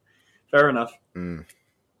 Fair enough. All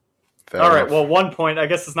right. Well, 1 point. I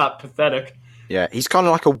guess it's not pathetic. Yeah, he's kind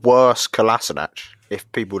of like a worse Kolasinac, if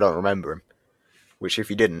people don't remember him. Which, if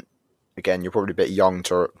you didn't, again, you're probably a bit young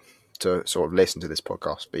to sort of listen to this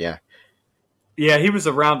podcast. But yeah. Yeah, he was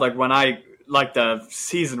around like the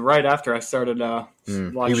season right after I started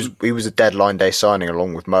watching. He was a deadline day signing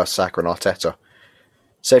along with Mertesacker and Arteta.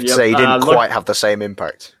 Safe to say he didn't quite have the same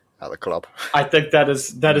impact at the club. I think that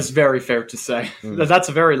is very fair to say. That's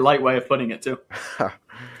a very light way of putting it too.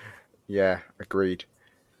 Yeah, agreed.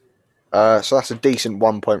 So that's a decent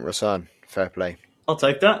 1 point return. Fair play. I'll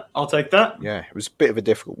take that. Yeah, it was a bit of a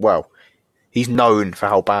difficult... Well, he's known for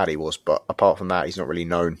how bad he was, but apart from that, he's not really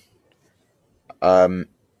known.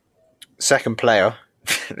 Second player,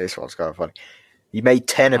 this one's kind of funny. He made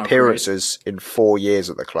 10 appearances in 4 years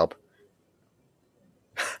at the club.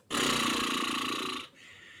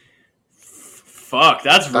 Fuck,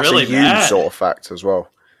 that's really bad. That's a huge sort of fact as well.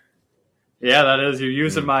 Yeah, that is. You're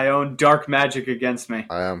using my own dark magic against me.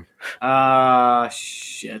 I am.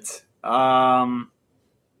 Shit. Fuck,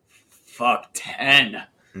 10.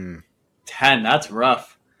 10. That's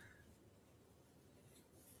rough.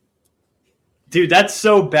 Dude, that's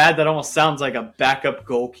so bad that almost sounds like a backup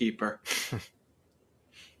goalkeeper.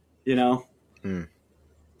 You know?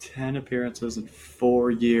 10 appearances in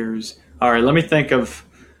 4 years. All right, let me think of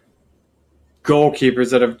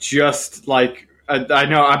goalkeepers that have just, like... I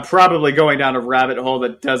know I'm probably going down a rabbit hole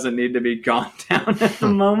that doesn't need to be gone down at the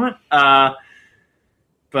moment. But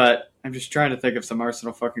I'm just trying to think of some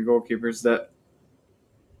Arsenal fucking goalkeepers that...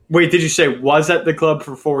 Wait, did you say was at the club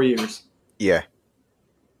for 4 years? Yeah.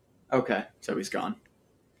 Okay, so he's gone.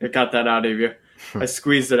 I got that out of you. I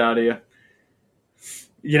squeezed it out of you.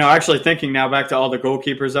 You know, actually thinking now back to all the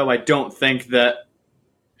goalkeepers, though, I don't think that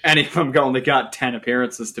any of them only got 10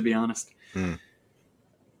 appearances, to be honest.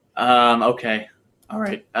 Okay. All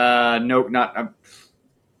right. No, not. I'm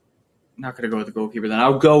not going to go with the goalkeeper then.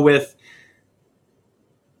 I'll go with,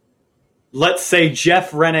 let's say,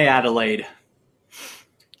 Jeff Rene Adelaide.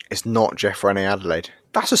 It's not Jeff Rene Adelaide.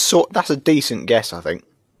 That's a decent guess, I think.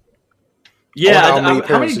 Yeah. How many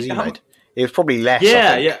appearances he made? It was probably less.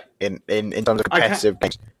 Yeah. In terms of competitive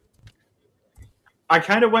games. I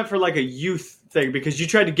kind of went for like a youth thing because you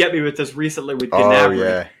tried to get me with this recently with Gnabry. Oh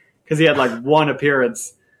yeah. Because he had like 1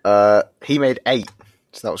 appearance. He made 8,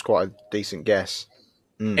 so that was quite a decent guess.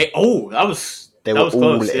 Hey, that was they that were was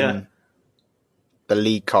all close, in the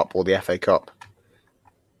League Cup or the FA Cup.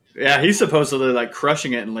 Yeah, he's supposedly like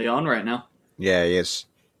crushing it in Lyon right now. Yeah, he is.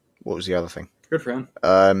 What was the other thing? Good for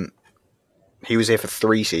him. He was here for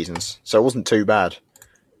 3 seasons, so it wasn't too bad.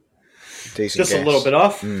 Decent Just guess. a little bit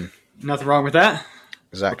off. Nothing wrong with that.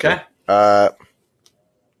 Exactly. Okay.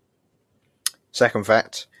 Second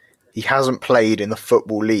fact. He hasn't played in the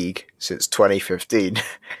Football League since 2015.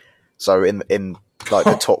 So in like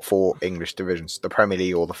the top 4 English divisions, the Premier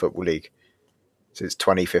League or the Football League, since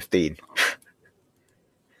 2015.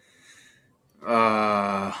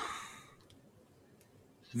 That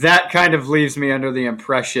kind of leaves me under the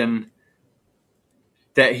impression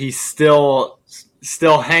that he's still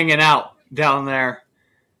hanging out down there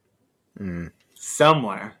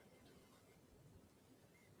somewhere.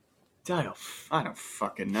 I don't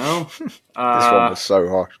fucking know. This one was so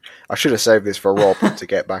harsh. I should have saved this for Rob to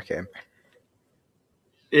get back at him.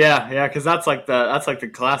 Yeah, because that's like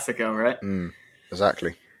the Classico, right?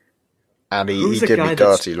 Exactly. And he did me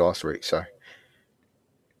dirty last week, so.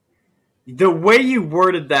 The way you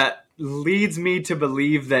worded that leads me to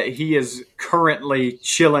believe that he is currently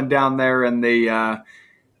chilling down there in the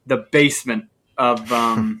basement of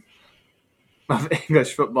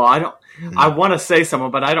English football. I want to say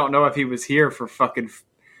someone, but I don't know if he was here for fucking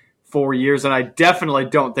 4 years, and I definitely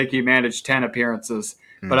don't think he managed 10 appearances.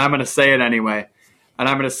 But I'm going to say it anyway, and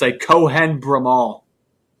I'm going to say Cohen Bramall.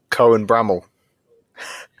 Cohen Bramall.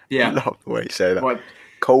 Yeah. I love the way you say that. What?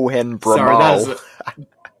 Cohen Bramall. Sorry,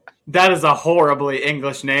 that is a horribly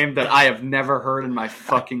English name that I have never heard in my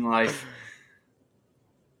fucking life.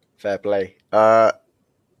 Fair play. I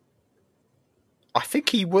think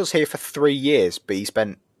he was here for 3 years, but he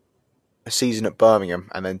spent a season at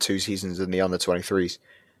Birmingham and then 2 seasons in the under-23s.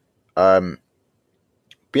 But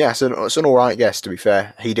yeah, it's an all right guess. To be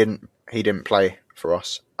fair, he didn't play for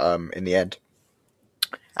us in the end,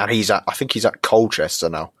 and I think he's at Colchester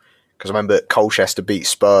now, because I remember Colchester beat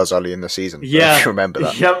Spurs early in the season. Yeah, if you remember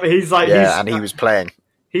that. Yep, and he was playing.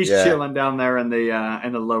 He's chilling down there in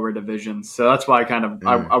the lower divisions, so that's why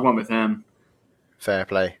I went with him. Fair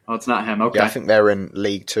play. Oh, it's not him. Okay. Yeah, I think they're in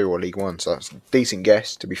League 2 or League 1, so that's a decent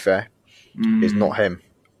guess, to be fair. It's not him.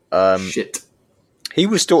 Shit. He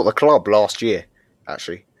was still at the club last year,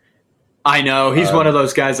 actually. I know. He's one of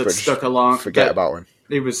those guys that stuck along. Forget about him.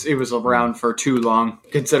 He was around for too long,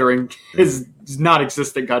 considering his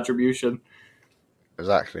non-existent contribution.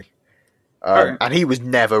 Exactly. And he was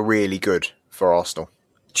never really good for Arsenal.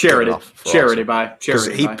 Charity buy.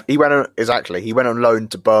 He went on loan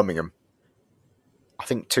to Birmingham, I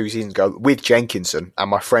think 2 seasons ago, with Jenkinson, and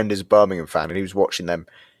my friend is a Birmingham fan, and he was watching them,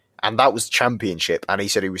 and that was Championship, and he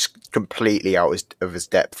said he was completely out of his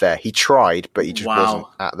depth there. He tried, but he just wasn't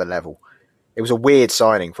at the level. It was a weird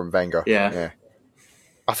signing from Wenger. Yeah.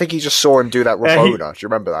 I think he just saw him do that Rabona. Do you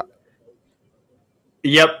remember that?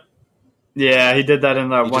 Yep. Yeah, he did that in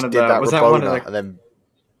one of the... Was that one of the... And then...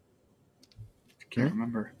 I can't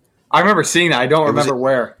remember. I remember seeing that. I don't remember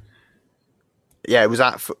where. Yeah, it was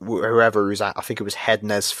at whoever it was at. I think it was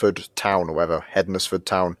Hednesford Town or whatever. Hednesford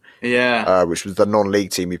Town. Yeah. Which was the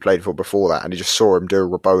non-league team he played for before that. And he just saw him do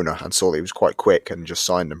a Rabona and saw that he was quite quick and just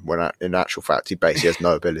signed him. When in actual fact, he basically has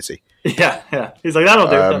no ability. Yeah. He's like,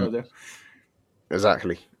 that'll do.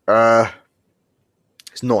 Exactly.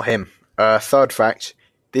 It's not him. Third fact,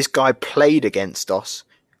 this guy played against us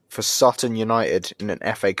for Sutton United in an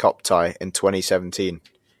FA Cup tie in 2017.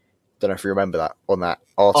 Don't know if you remember that, on that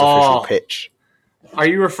artificial pitch. Are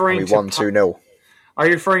you referring we won 2-0. Are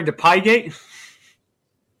you referring to Piegate?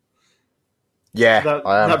 Yeah,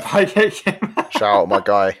 I am. That Piegate game. Shout out my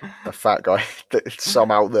guy, the fat guy,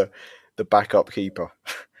 somehow the backup keeper.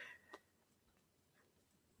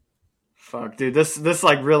 Fuck, dude, this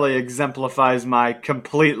like really exemplifies my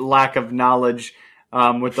complete lack of knowledge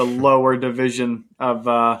with the lower division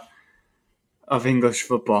of English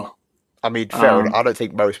football. I mean, fair enough. I don't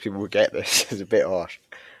think most people would get this. It's a bit harsh.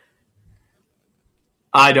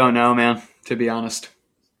 I don't know, man, to be honest.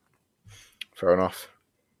 Fair enough.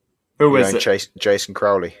 Who is it? Jason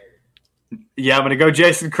Crowley. Yeah, I'm going to go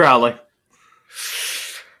Jason Crowley.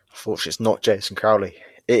 Unfortunately, it's not Jason Crowley.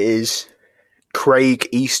 It is Craig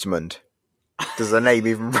Eastman. Does the name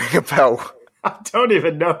even ring a bell? I don't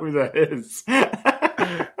even know who that is.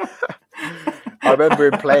 I remember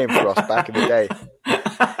him playing for us back in the day.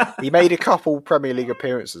 He made a couple Premier League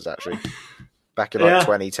appearances, actually, back in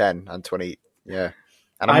 2010 and 20... Yeah.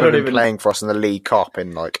 And I remember him playing for us in the League Cup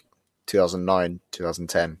in 2009,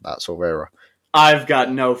 2010, that sort of era. I've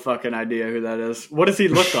got no fucking idea who that is. What does he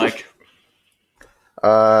look like?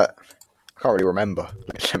 I can't really remember.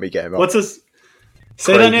 Let me get him up. What's his...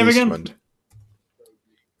 Say that name again?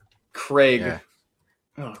 Craig. Yeah.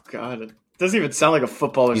 Oh, God. It doesn't even sound like a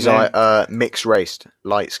footballer's name. He's mixed race,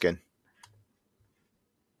 light skin.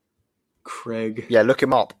 Craig. Yeah, look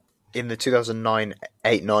him up. In the 2009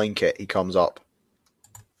 8-9 kit, he comes up.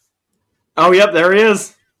 Oh, yep, there he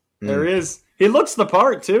is. There he is. He looks the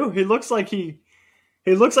part too. He looks like he'd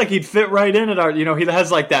fit right in at our. He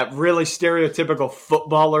has like that really stereotypical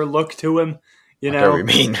footballer look to him. I know what you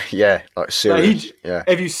mean. Yeah, like serious. Yeah.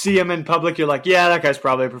 If you see him in public, you're like, yeah, that guy's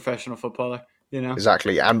probably a professional footballer.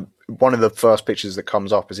 Exactly. And one of the first pictures that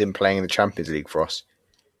comes up is him playing in the Champions League for us.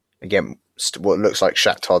 Again, what looks like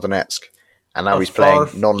Shakhtar Donetsk, and now he's playing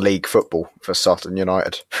non-league football for Sutton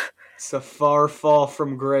United. It's a far fall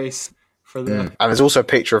from grace. For them. And there's also a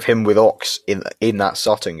picture of him with Ox in that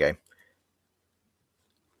Sutton game.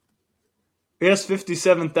 He has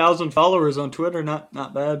 57,000 followers on Twitter. Not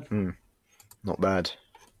bad. Not bad.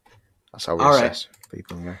 That's how we assess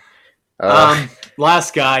people.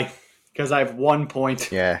 Last guy, because I have 1 point.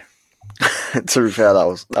 Yeah. To be fair, that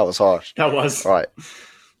was harsh. That was. All right.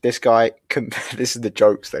 This guy. This is the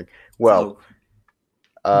jokes thing. Well,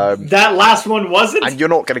 that last one wasn't. And you're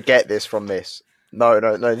not going to get this from this. No.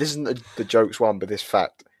 This isn't the jokes one, but this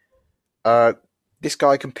fact. This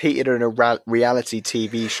guy competed in a reality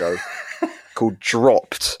TV show called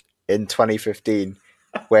Dropped in 2015,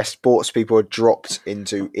 where sports people are dropped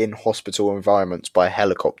into in-hospital environments by a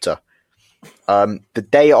helicopter. The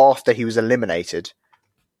day after he was eliminated,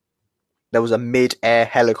 there was a mid-air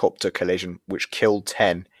helicopter collision which killed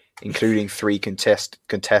 10, including 3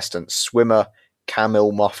 contestants: swimmer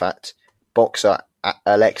Camille Moffat, boxer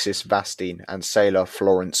Alexis Vastine, and sailor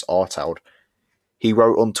Florence Artaud. He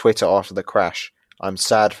wrote on Twitter after the crash, "I'm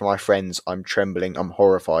sad for my friends, I'm trembling, I'm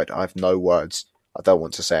horrified, I have no words. I don't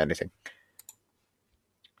want to say anything."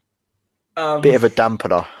 Bit of a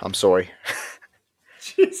dampener, I'm sorry.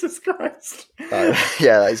 Jesus Christ.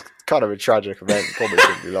 Yeah, it's kind of a tragic event. Probably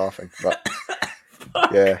shouldn't be laughing, but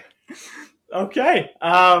yeah. Okay.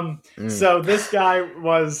 So this guy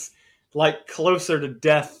was like closer to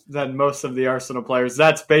death than most of the Arsenal players.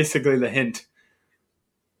 That's basically the hint.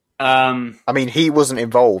 I mean, he wasn't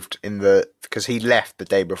involved because he left the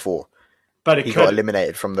day before. But he got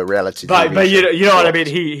eliminated from the reality. But you know what I mean.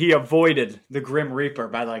 He avoided the Grim Reaper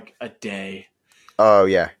by like a day. Oh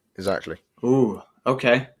yeah, exactly. Ooh,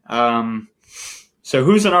 okay. So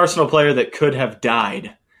who's an Arsenal player that could have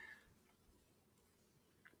died?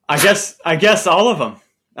 I guess all of them.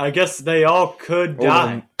 I guess they all could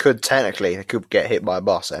die. Could technically, they could get hit by a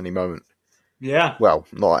bus at any moment. Yeah. Well,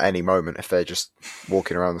 not at any moment if they're just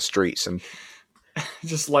walking around the streets and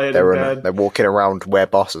just laying in bed. They're walking around where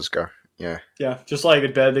buses go. Yeah. Yeah, just laying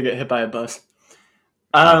in bed, they get hit by a bus.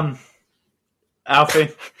 Alfie,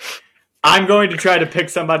 I'm going to try to pick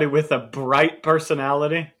somebody with a bright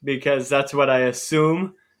personality because that's what I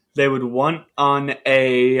assume they would want on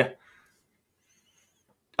a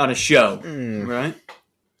show, right?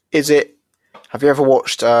 Is it? Have you ever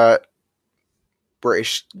watched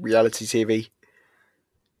British reality TV?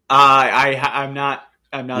 I'm not.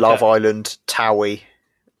 Love Island, Towie.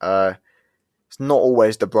 It's not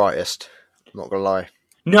always the brightest. I'm not gonna lie.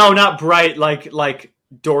 No, not bright. Like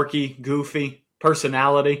dorky, goofy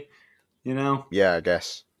personality. You know. Yeah, I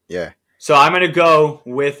guess. Yeah. So I'm gonna go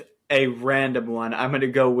with a random one. I'm gonna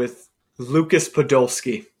go with Lucas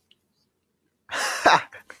Podolski.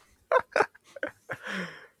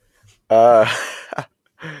 Uh,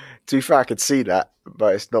 to be fair, I could see that,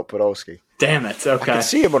 but it's not Podolski. Damn it. Okay. I can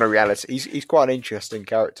see him on a reality. He's quite an interesting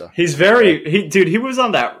character. He's he was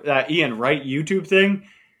on that Ian Wright YouTube thing.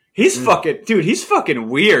 He's fucking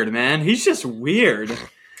weird, man. He's just weird.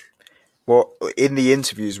 Well, in the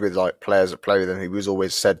interviews with like players that play with him, he was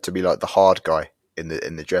always said to be like the hard guy in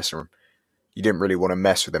the dressing room. You didn't really want to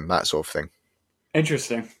mess with him, that sort of thing.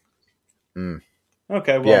 Interesting. Mm.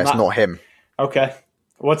 Okay, well, yeah, it's not him. Okay,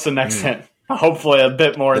 what's the next hint? Hopefully, a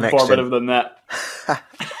bit more informative than that.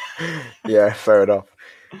 Yeah, fair enough.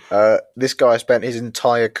 This guy spent his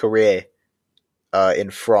entire career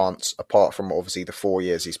in France, apart from obviously the 4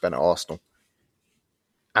 years he spent at Arsenal.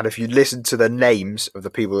 And if you listen to the names of the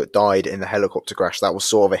people that died in the helicopter crash, that was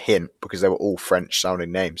sort of a hint because they were all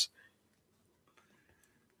French-sounding names.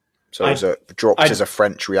 So it was dropped as a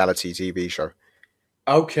French reality TV show.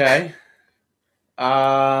 Okay.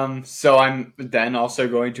 So I'm then also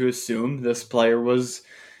going to assume this player was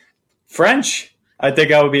French. I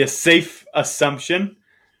think that would be a safe assumption.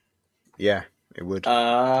 Yeah, it would. Who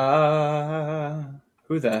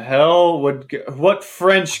the hell what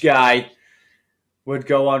French guy would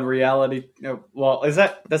go on reality? No, well,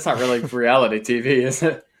 that's not really reality TV, is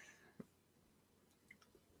it?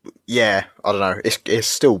 Yeah, I don't know. It's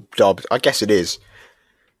still dubbed. I guess it is.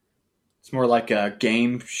 It's more like a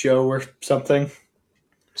game show or something.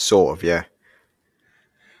 Sort of, yeah.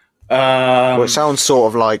 Well, it sounds sort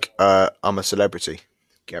of like I'm a Celebrity.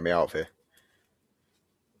 Get me out of here.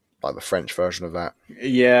 Like the French version of that.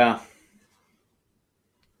 Yeah.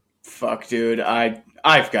 Fuck, dude.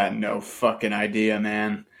 I've got no fucking idea,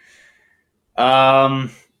 man.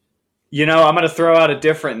 I'm gonna throw out a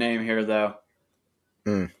different name here, though.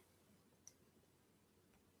 I'm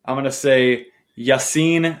gonna say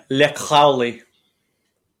Yassine Lecraouli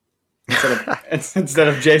instead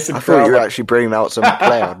of Jason. I thought you were actually bringing out some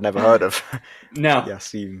player I'd never heard of. No,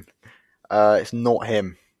 Yassine. It's not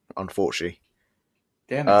him, unfortunately.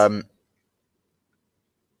 Damn it.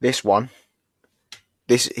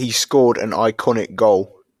 He scored an iconic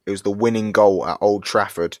goal. It was the winning goal at Old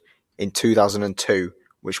Trafford in 2002,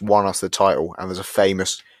 which won us the title. And there's a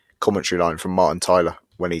famous commentary line from Martin Tyler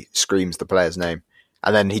when he screams the player's name.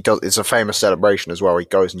 And then it's a famous celebration as well. He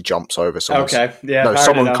goes and jumps over someone. Okay, yeah. No,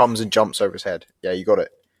 someone comes and jumps over his head. Yeah, you got it.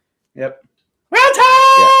 Yep. Yeah.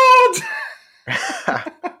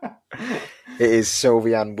 It is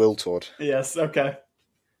Sylviane Wiltord. Yes, okay.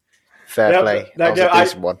 Fair play. That was a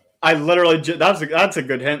decent one. I literally that's a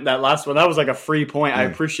good hint. That last one, that was like a free point. I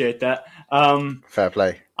appreciate that. Fair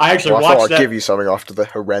play. I actually watched thought I'd that. give you something after the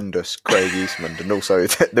horrendous Craig Eastman and also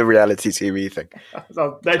the reality TV thing.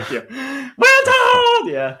 Oh, thank you.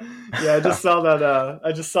 Yeah. I just saw that.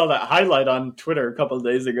 I just saw that highlight on Twitter a couple of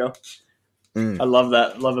days ago. I love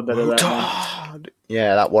that. Love a bit of that. Man.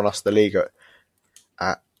 Yeah, that won us the league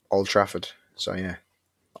at Old Trafford. So yeah,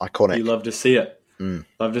 iconic. You love to see it.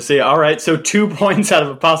 Love to see it. All right, so 2 points out of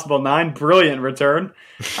a possible 9. Brilliant return.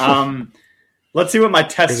 Let's see what my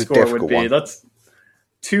test score would be. That's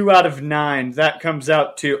 2 out of 9. That comes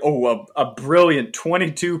out to a brilliant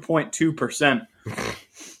 22.2%.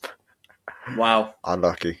 Wow.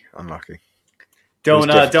 Unlucky. Don't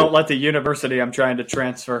let the university I'm trying to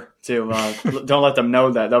transfer to. Don't let them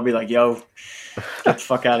know that. They'll be like, "Yo, get the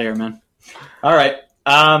fuck out of here, man." All right.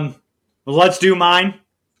 Let's do mine.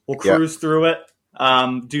 We'll cruise through it.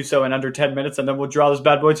 Do so in under 10 minutes, and then we'll draw this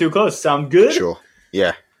bad boy to a close. Sound good? Sure.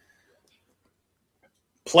 Yeah.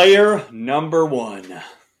 Player number 1.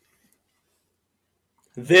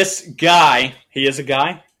 This guy, he is a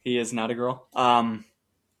guy. He is not a girl. That'd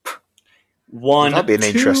be an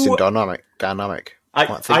interesting dynamic.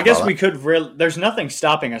 I guess we could. There's nothing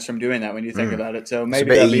stopping us from doing that when you think about it. So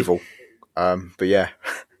maybe it's a bit evil. But yeah,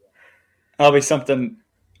 that'll be something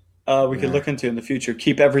we could look into in the future.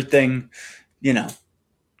 Keep everything,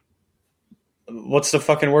 What's the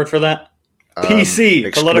fucking word for that? PC,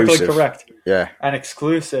 exclusive. politically correct. Yeah. And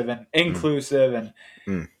exclusive and inclusive and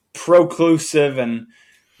proclusive and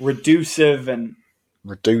reducive and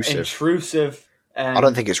intrusive. And I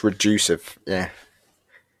don't think it's reducive. Yeah.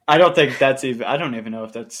 I don't think that's even. I don't even know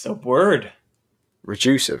if that's a word.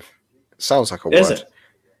 Reducive. It sounds like a Is word. it?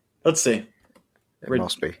 Let's see. It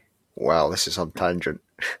must be. Wow, this is on tangent.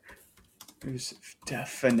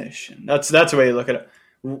 Definition. That's the way you look at it.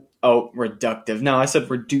 Oh, reductive. No, I said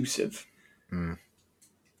reducive.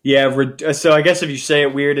 Yeah, so I guess if you say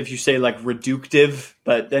it weird, if you say like reductive,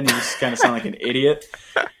 but then you just kind of sound like an idiot.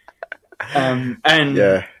 And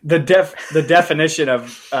the definition of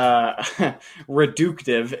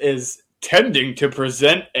reductive is tending to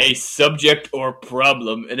present a subject or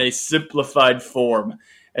problem in a simplified form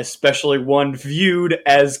especially one viewed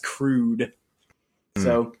as crude.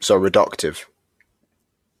 So reductive.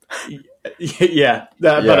 Yeah,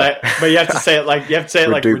 but you have to say it like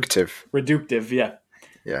reductive. Reductive, yeah.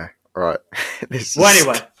 Yeah, right. This well, is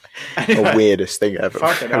anyway, the weirdest thing ever.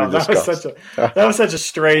 That was such a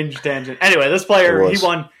strange tangent. Anyway, this player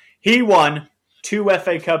he won 2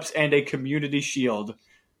 FA Cups and a Community Shield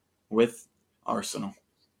with Arsenal.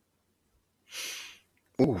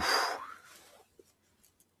 Oof.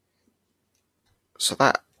 So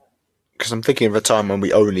that, because I'm thinking of a time when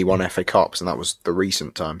we only won FA Cups, and that was the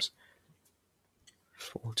recent times.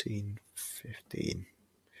 14, 15,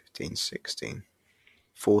 16,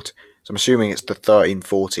 14. So I'm assuming it's the 13,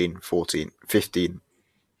 14, 15.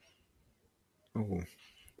 Ooh.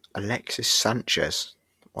 Alexis Sanchez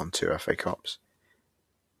won 2 FA Cups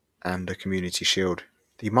and a Community Shield.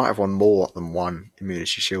 He might have won more than 1 Community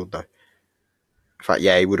Shield, though. In fact,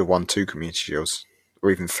 yeah, he would have won 2 Community Shields,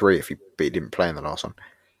 or even 3 if he didn't play in the last one.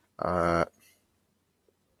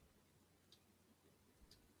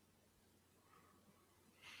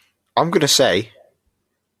 I'm going to say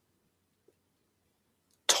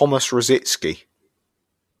Thomas Rositzky.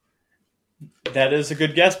 That is a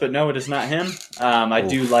good guess, but no, it is not him. I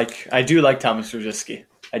do like Thomas Rositzky.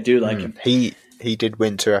 I do like him. He did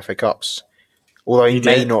win 2 FA Cups, although he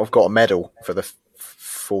may not have got a medal for the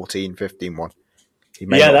 14-15 one. He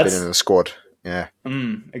may not have been in the squad. Yeah,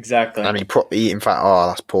 exactly. And in fact,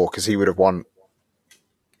 that's poor because he would have won.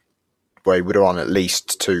 Well, he would have won at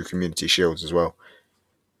least 2 Community Shields as well.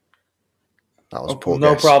 That was a poor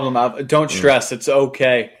no guess. problem. Don't stress. It's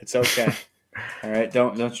okay. It's okay. All right.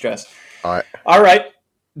 Don't stress. All right.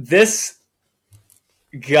 This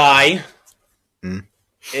guy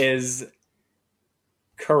is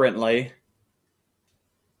currently.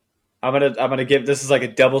 I'm gonna give this is like a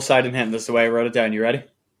double-sided hint. This is the way I wrote it down. You ready?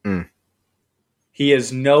 He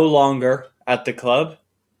is no longer at the club,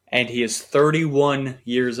 and he is 31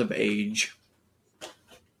 years of age.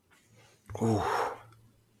 Ooh.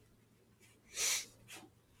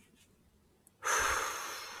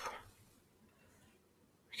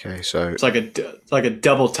 Okay, so it's like a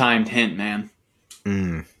double-timed hint, man.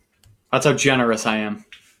 That's how generous I am.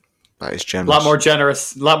 That is generous. A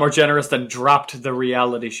lot more generous than dropped the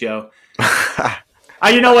reality show.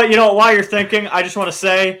 You know what? While you're thinking, I just want to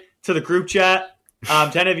say to the group chat,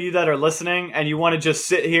 to any of you that are listening, and you want to just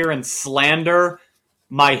sit here and slander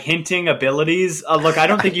my hinting abilities. Look, I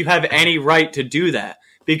don't think you have any right to do that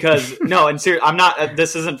because I'm not.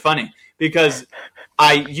 This isn't funny because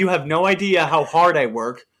you have no idea how hard I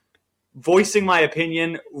work, voicing my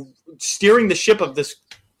opinion, steering the ship of this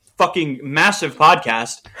fucking massive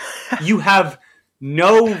podcast. You have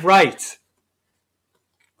no right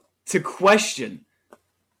to question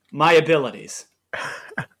my abilities.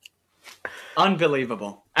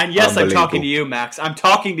 Unbelievable. And yes, I'm talking to you, Max. I'm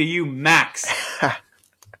calling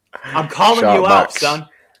you out, son.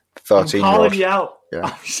 13-year-old. I'm calling you out. Yeah.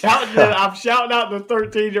 I'm shouting out the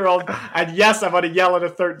 13-year-old. And yes, I'm going to yell at a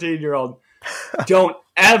 13-year-old. Don't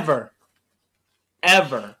ever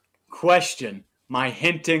question my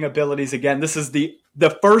hinting abilities again. This is the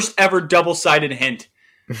first ever double-sided hint.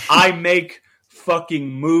 I make fucking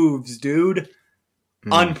moves, dude.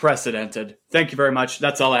 Unprecedented. Thank you very much.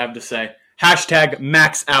 That's all I have to say. Hashtag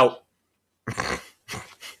Max out.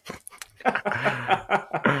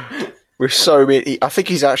 We're so many. I think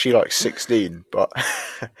he's actually like 16, but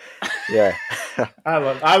yeah.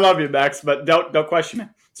 I love you, Max, but don't question me.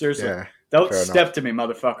 Seriously. Yeah, don't step to me,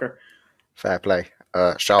 motherfucker. Fair play.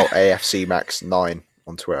 Shout AFC Max 9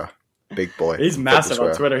 on Twitter. Big boy. He's massive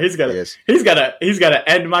on Twitter. He's gotta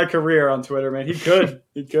end my career on Twitter, man. He could.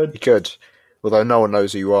 Although no one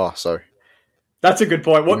knows who you are, so that's a good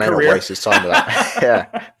point. What career? Not waste his time with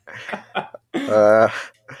that. Yeah.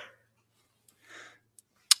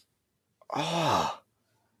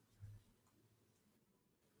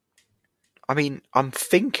 I mean, I'm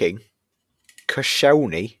thinking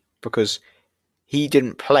Koscielny because he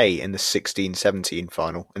didn't play in the 16-17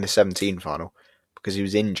 final, in the 17 final, because he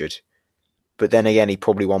was injured. But then again, he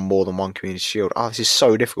probably won more than 1 Community Shield. This is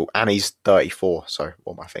so difficult. And he's 34, so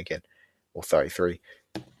what am I thinking? Or 33.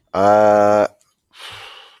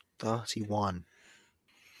 31.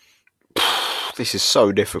 This is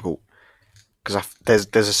so difficult. Because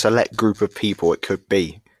there's a select group of people it could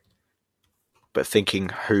be. But thinking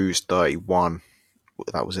who's 31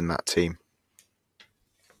 that was in that team.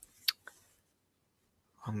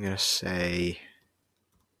 I'm going to say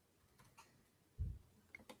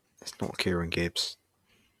it's not Kieran Gibbs.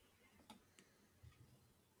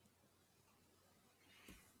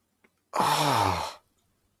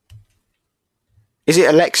 Is it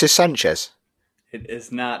Alexis Sanchez? It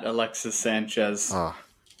is not Alexis Sanchez.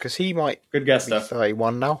 Because he might Good guess, be though.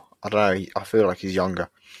 31 now. I don't know. I feel like he's younger.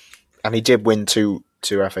 And he did win two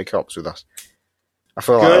FA Cups with us. I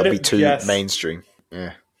feel like that would be too mainstream.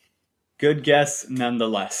 Yeah. Good guess,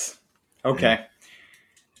 nonetheless. Okay.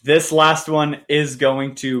 This last one is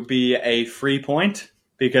going to be a free point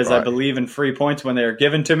because I believe in free points when they are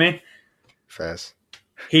given to me. Fairs.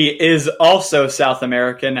 He is also South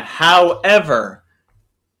American, however,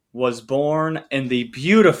 was born in the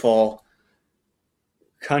beautiful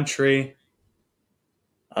country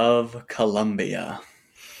of Colombia.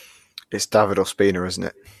 It's David Ospina, isn't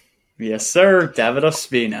it? Yes, sir. David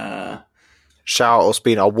Ospina. Shout out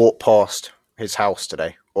Ospina. I walked past his house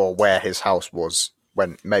today, or where his house was,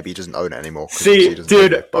 when maybe he doesn't own it anymore. See,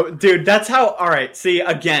 dude, that's how, all right, see,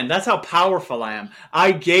 again, that's how powerful I am.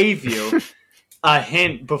 I gave you a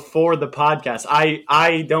hint before the podcast. I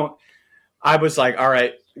was like, all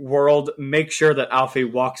right, world, make sure that Alfie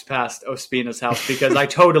walks past Ospina's house because I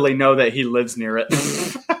totally know that he lives near it.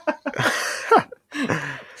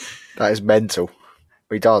 That is mental.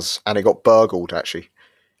 He does, and he got burgled actually.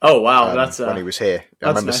 Oh wow, that's when he was here. I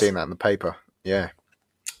remember seeing that in the paper. Yeah,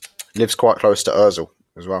 lives quite close to Ozil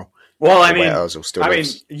as well. Well, I mean,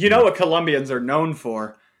 you know what Colombians are known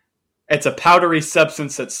for? It's a powdery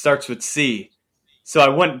substance that starts with C. So I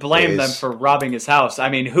wouldn't blame them for robbing his house. I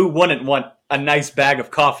mean, who wouldn't want a nice bag of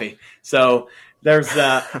coffee? So there's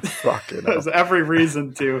every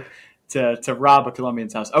reason to rob a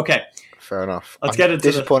Colombian's house. Okay. Fair enough. Let's get into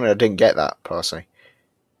disappointed I didn't get that, personally.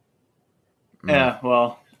 Yeah,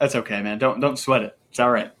 well, that's okay, man. Don't sweat it. It's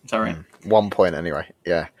all right. 1 point anyway.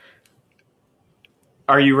 Yeah.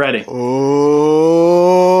 Are you ready? Oh,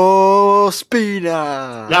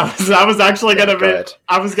 Spina. That was actually gonna be.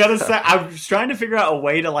 I was gonna say. I was trying to figure out a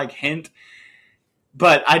way to hint,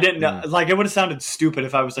 but I didn't know. It would have sounded stupid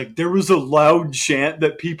if I was like, there was a loud chant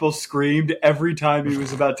that people screamed every time he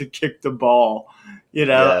was about to kick the ball. You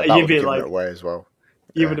know, you'd be like, it away as well.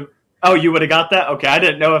 You would have. Oh, you would have got that? Okay, I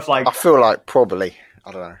didn't know if I feel like probably.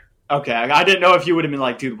 I don't know. Okay, I didn't know if you would have been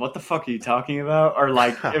like, dude, what the fuck are you talking about? Or if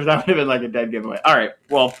that would have been a dead giveaway. All right,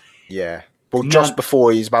 well. Yeah. Well, just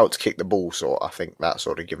before he's about to kick the ball, I think that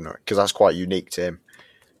sort of given it, because that's quite unique to him.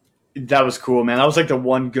 That was cool, man. That was the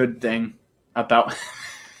one good thing about.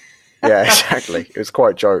 Yeah, exactly. It was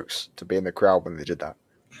quite jokes to be in the crowd when they did that.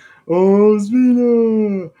 Oh,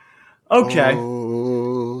 Spina. Okay.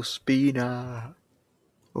 Oh, Spina.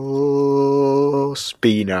 Oh,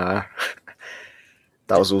 Spina.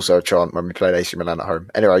 That was also a chant when we played AC Milan at home.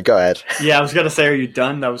 Anyway, go ahead. Yeah, I was going to say, are you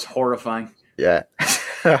done? That was horrifying. Yeah.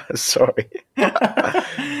 Sorry.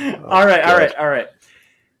 All right.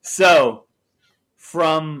 So,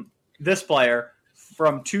 from this player,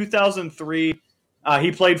 from 2003,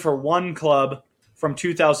 he played for one club from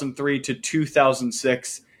 2003 to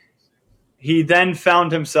 2006. He then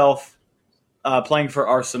found himself playing for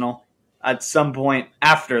Arsenal at some point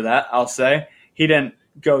after that, I'll say. He didn't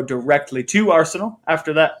go directly to Arsenal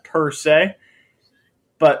after that, per se.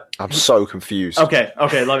 But I'm so confused. Okay.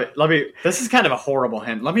 Let me. This is kind of a horrible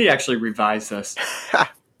hint. Let me actually revise this.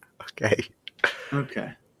 Okay.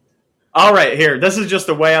 All right, here. This is just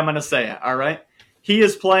the way I'm going to say it, all right? He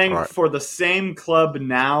is playing for the same club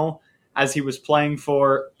now as he was playing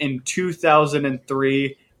for in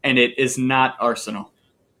 2003, and it is not Arsenal.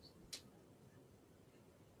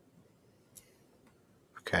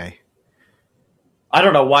 Okay. I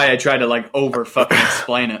don't know why I tried to over fucking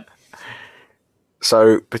explain it.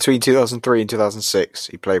 So between 2003 and 2006,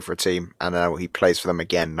 he played for a team, and he plays for them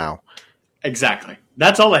again now. Exactly.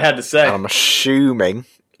 That's all I had to say. And I'm assuming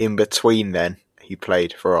in between then he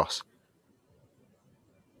played for us.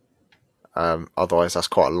 Otherwise, that's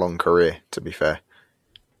quite a long career, to be fair.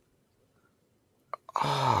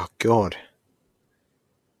 Oh, God.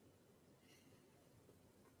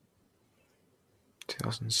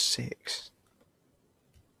 2006.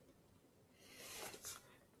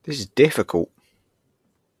 This is difficult.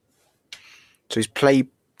 So he's played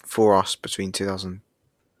for us between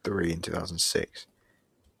 2003 and 2006.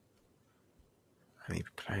 And he's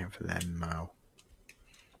playing for them now.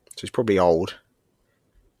 So he's probably old.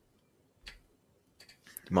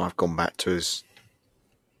 He might have gone back to his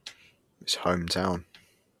hometown.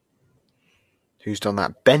 Who's done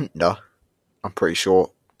that? Bentner, I'm pretty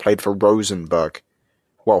sure, played for Rosenborg.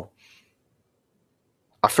 Well,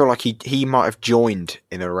 I feel like he might have joined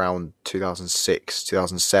in around 2006,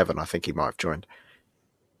 2007, I think he might have joined.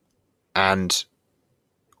 And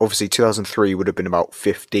obviously 2003 would have been about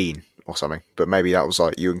 15 or something, but maybe that was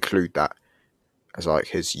you include that as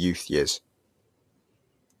his youth years.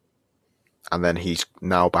 And then he's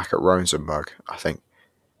now back at Rosenborg, I think.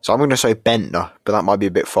 So I'm going to say Bentner, but that might be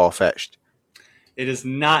a bit far-fetched. It is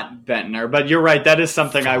not Bentner, but you're right. That is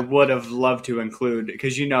something I would have loved to include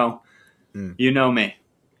because you know me. You know me,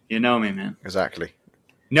 man. Exactly.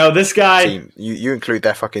 No, this guy... You include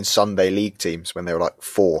their fucking Sunday league teams when they were like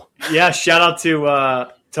 4. Yeah, shout out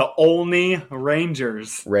to Olney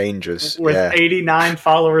Rangers. With 89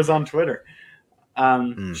 followers on Twitter.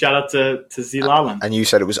 Shout out to Zilalan. And you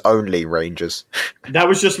said it was only Rangers. That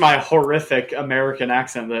was just my horrific American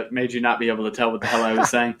accent that made you not be able to tell what the hell I was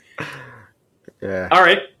saying. Yeah. All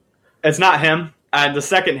right. It's not him. And the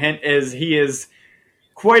second hint is he is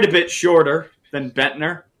quite a bit shorter than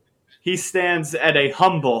Bentner. He stands at a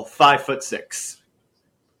humble 5'6".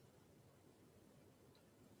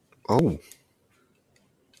 Oh.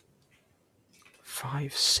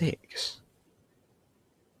 5'6".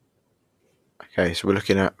 Okay, so we're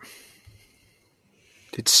looking at...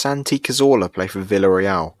 Did Santi Cazorla play for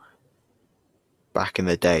Villarreal back in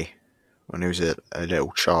the day when he was a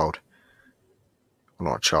little child? Well,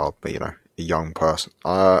 not a child, but, a young person.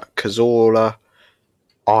 Cazorla,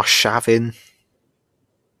 Arshavin. I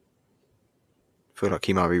feel like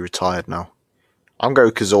he might be retired now. I'm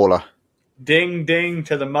going Cazorla. Ding, ding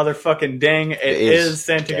to the motherfucking ding. It is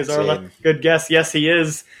Santi Cazorla. Good guess. Yes, he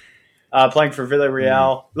is. Playing for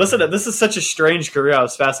Villarreal. Listen, this is such a strange career. I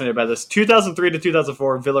was fascinated by this. 2003 to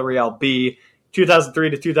 2004, Villarreal B.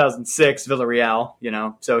 2003 to 2006, Villarreal.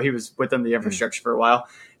 So he was within the infrastructure for a while.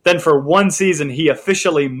 Then for one season, he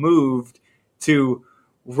officially moved to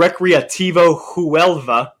Recreativo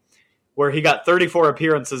Huelva, where he got 34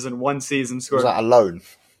 appearances in one season. Was that a loan?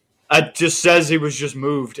 It just says he was just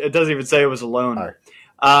moved. It doesn't even say it was a loan.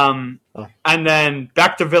 Oh. And then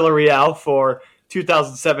back to Villarreal for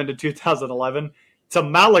 2007 to 2011, to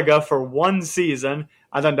Malaga for one season,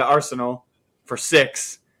 and then to Arsenal for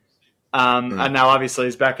 6. And now obviously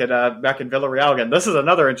he's back in Villarreal again. This is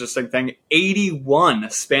another interesting thing. 81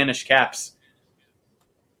 Spanish caps.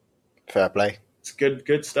 Fair play. It's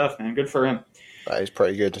good stuff, man. Good for him. That is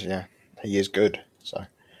pretty good, yeah. He is good. So,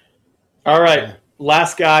 all right,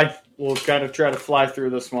 last guy. We'll kind of try to fly through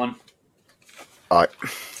this one. All right.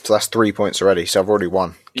 So that's 3 points already. So I've already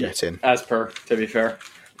won. Get in. As per, to be fair.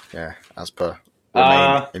 Yeah, as per.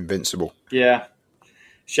 Remain invincible. Yeah.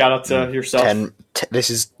 Shout out to yourself. This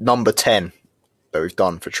is number 10 that we've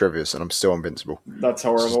done for Trivias, and I'm still invincible. That's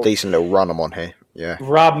horrible. It's a decent little run I'm on here. Yeah.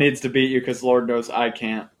 Rob needs to beat you because Lord knows I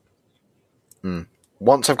can't.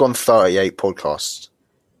 Once I've gone 38 podcasts,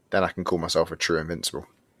 then I can call myself a true invincible.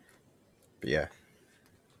 But yeah.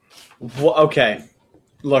 Well, okay.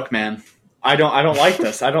 Look, man. I don't like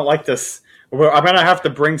this. I don't like this. I'm gonna have to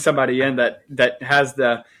bring somebody in that has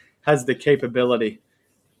the capability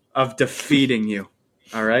of defeating you.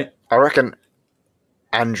 All right. I reckon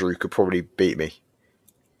Andrew could probably beat me.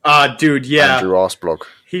 Dude, yeah. Andrew Arsblog.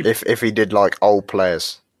 If he did like old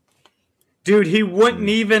players. Dude, he wouldn't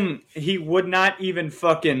even. He would not even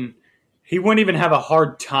fucking. He wouldn't even have a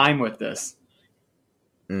hard time with this.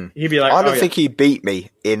 He'd be like, I don't think he'd beat me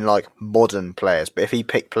in like modern players, but if he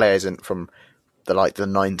picked players from the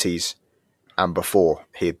 90s and before,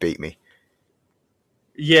 he'd beat me.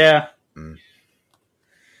 Yeah.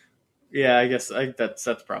 Yeah, I guess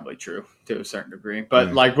that's probably true to a certain degree.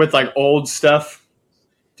 But like with like old stuff,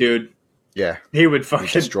 dude. Yeah. He would fucking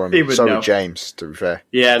destroy me. He would know. Would James, to be fair.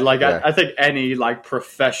 Yeah, like yeah. I think any like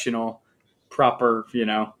professional, proper,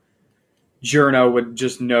 journo would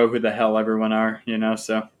just know who the hell everyone are,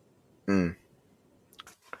 so.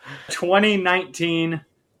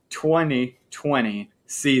 2019-2020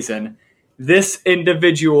 season, this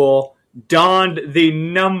individual donned the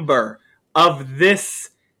number of this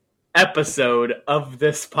episode of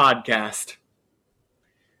this podcast.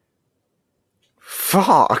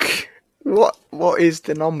 Fuck. What is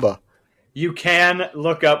the number? You can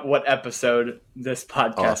look up what episode this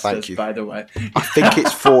podcast is, by the way. I think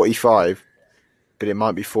it's 45, but it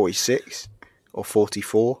might be 46 or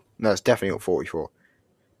 44. No, it's definitely not 44.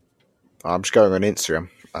 I'm just going on Instagram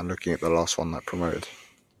and looking at the last one that promoted.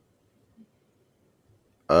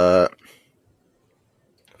 Fucking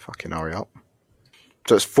hurry up.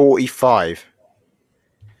 So it's 45.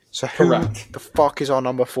 So who the fuck is our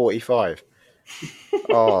number 45?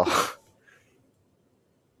 Oh.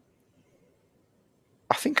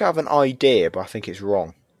 I think I have an idea, but I think it's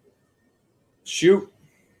wrong. Shoot.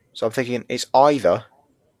 So I'm thinking it's either...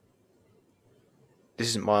 This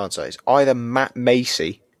isn't my answer. It's either Matt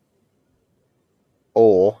Macy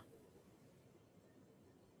or...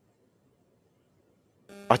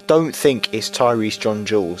 I don't think it's Tyrese John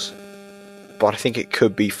Jules, but I think it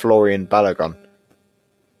could be Florian Balogun.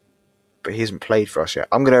 But he hasn't played for us yet.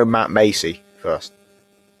 I'm going to go Matt Macy first.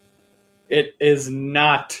 It is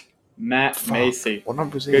not Matt Macy. What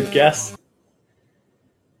number is he? Good guess.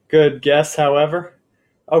 Good guess, however.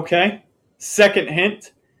 Okay. Second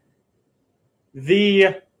hint.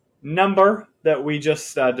 The number that we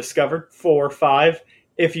just discovered, 4, 5,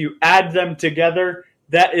 if you add them together,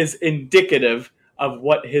 that is indicative of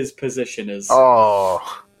what his position is.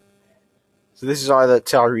 Oh. So this is either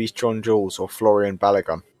Tyrese John Jules or Florian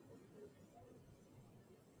Balogun.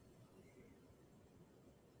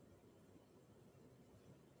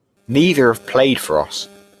 Neither have played for us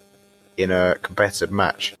in a competitive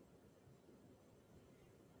match.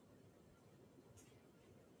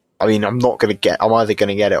 I mean, I'm either going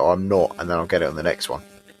to get it or I'm not, and then I'll get it on the next one.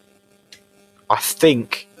 I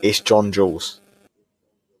think it's John Jules.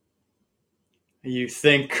 You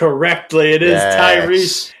think correctly. It is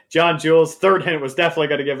Tyrese John Jules. Third hint was definitely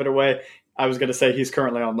going to give it away. I was going to say he's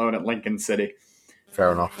currently on loan at Lincoln City.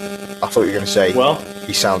 Fair enough. I thought you were going to say, well,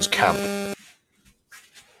 he sounds camp.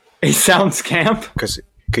 He sounds camp? Because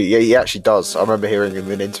he actually does. I remember hearing him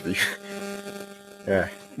in an interview. Yeah.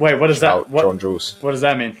 Wait, what is that? John Jules. What does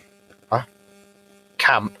that mean? Huh?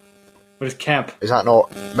 Camp. What is camp? Is that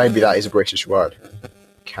not... Maybe that is a British word.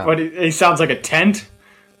 Camp. What, he sounds like a tent?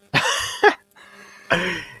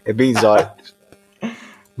 It means like...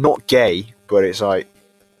 Not gay, but it's like...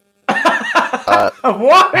 what?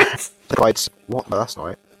 What? No, that's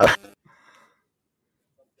not it.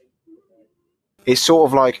 It's sort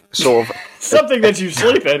of like... Something that you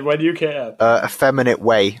sleep in when you can. A feminine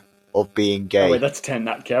way of being gay. Oh wait, that's 10,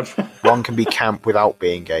 not camp. One can be camp without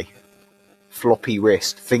being gay. Floppy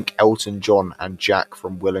wrist. Think Elton John and Jack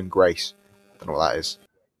from Will and Grace. Don't know what that is.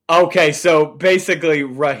 Okay, so basically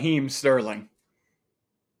Raheem Sterling.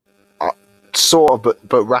 Sort of,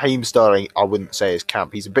 but Raheem Sterling, I wouldn't say is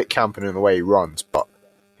camp. He's a bit camping in the way he runs, but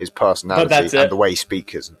his personality and the way he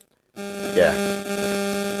speaks isn't. Yeah.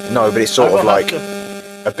 No, but it's sort of like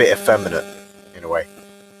a bit effeminate in a way.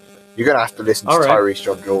 You're going to have to listen to Tyrese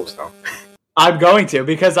John Jules now. I'm going to,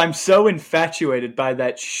 because I'm so infatuated by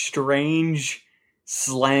that strange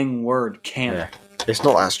slang word, camp. Yeah. It's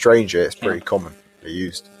not that strange, it's pretty common. They're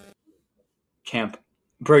used. Camp.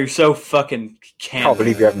 Bro, you're so fucking camp. I can't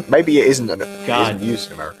believe you haven't. Maybe it isn't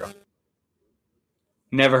used in America.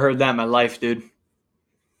 Never heard that in my life, dude.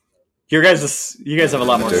 You guys have a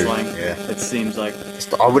lot more slang. Yeah. It seems like.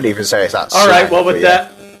 I wouldn't even say it's that. All right, well with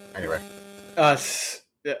that. Anyway.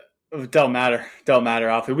 Don't matter,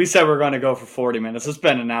 Alfie. We said we're going to go for 40 minutes. It's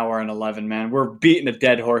been an hour and 11, man. We're beating a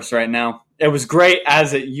dead horse right now. It was great,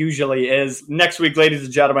 as it usually is. Next week, ladies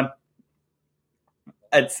and gentlemen,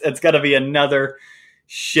 it's going to be another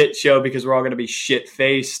shit show because we're all going to be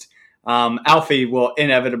shit-faced. Alfie will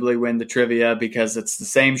inevitably win the trivia because it's the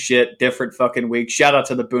same shit, different fucking week. Shout out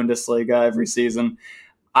to the Bundesliga every season.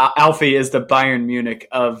 Alfie is the Bayern Munich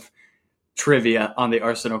of trivia on the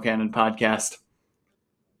Arsenal Cannon podcast.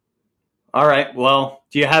 All right, well,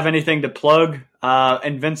 do you have anything to plug,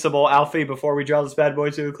 Invincible Alfie, before we draw this bad boy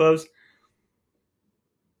to a close?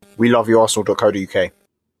 We love you, Arsenal.co.uk.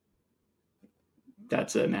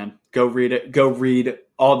 That's it, man. Go read it. Go read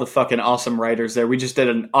all the fucking awesome writers there. We just did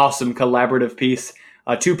an awesome collaborative piece,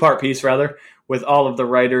 a 2-part piece, rather, with all of the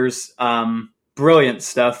writers. Brilliant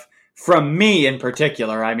stuff. From me in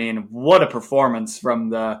particular, I mean, what a performance from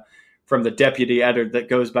the deputy editor that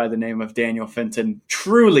goes by the name of Daniel Finton.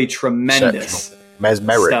 Truly tremendous.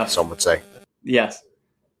 Mesmeric, stuff. Some would say. Yes.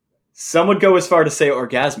 Some would go as far to say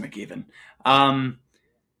orgasmic even.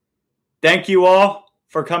 Thank you all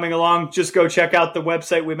for coming along. Just go check out the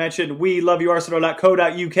website we mentioned,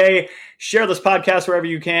 weloveyouarsenal.co.uk. Share this podcast wherever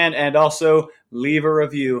you can, and also leave a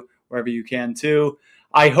review wherever you can too.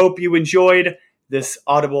 I hope you enjoyed this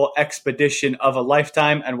Audible expedition of a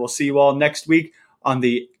lifetime, and we'll see you all next week on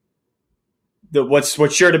the what's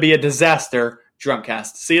sure to be a disaster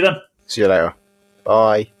Drunkcast. See you then. See you later.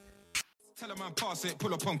 Bye. Tell a man pass it,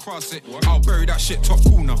 pull up and cross it. I'll bury that shit top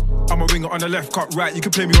corner. I'm a winger on the left, cut right. You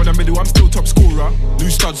can play me on the middle, I'm still top scorer. New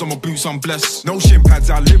studs on my boots, I'm blessed. No shin pads,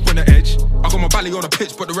 I live on the edge. I got my belly on the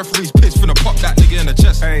pitch, but the referee's pissed. Finna pop that nigga in the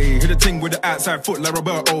chest. Hey, hit a ting with the outside foot like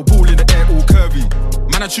Roberto. Ball in the air, all curvy.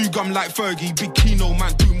 Man, I chew gum like Fergie. Big Kino,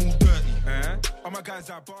 man, do more dirty. All my guys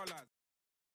are bar lads.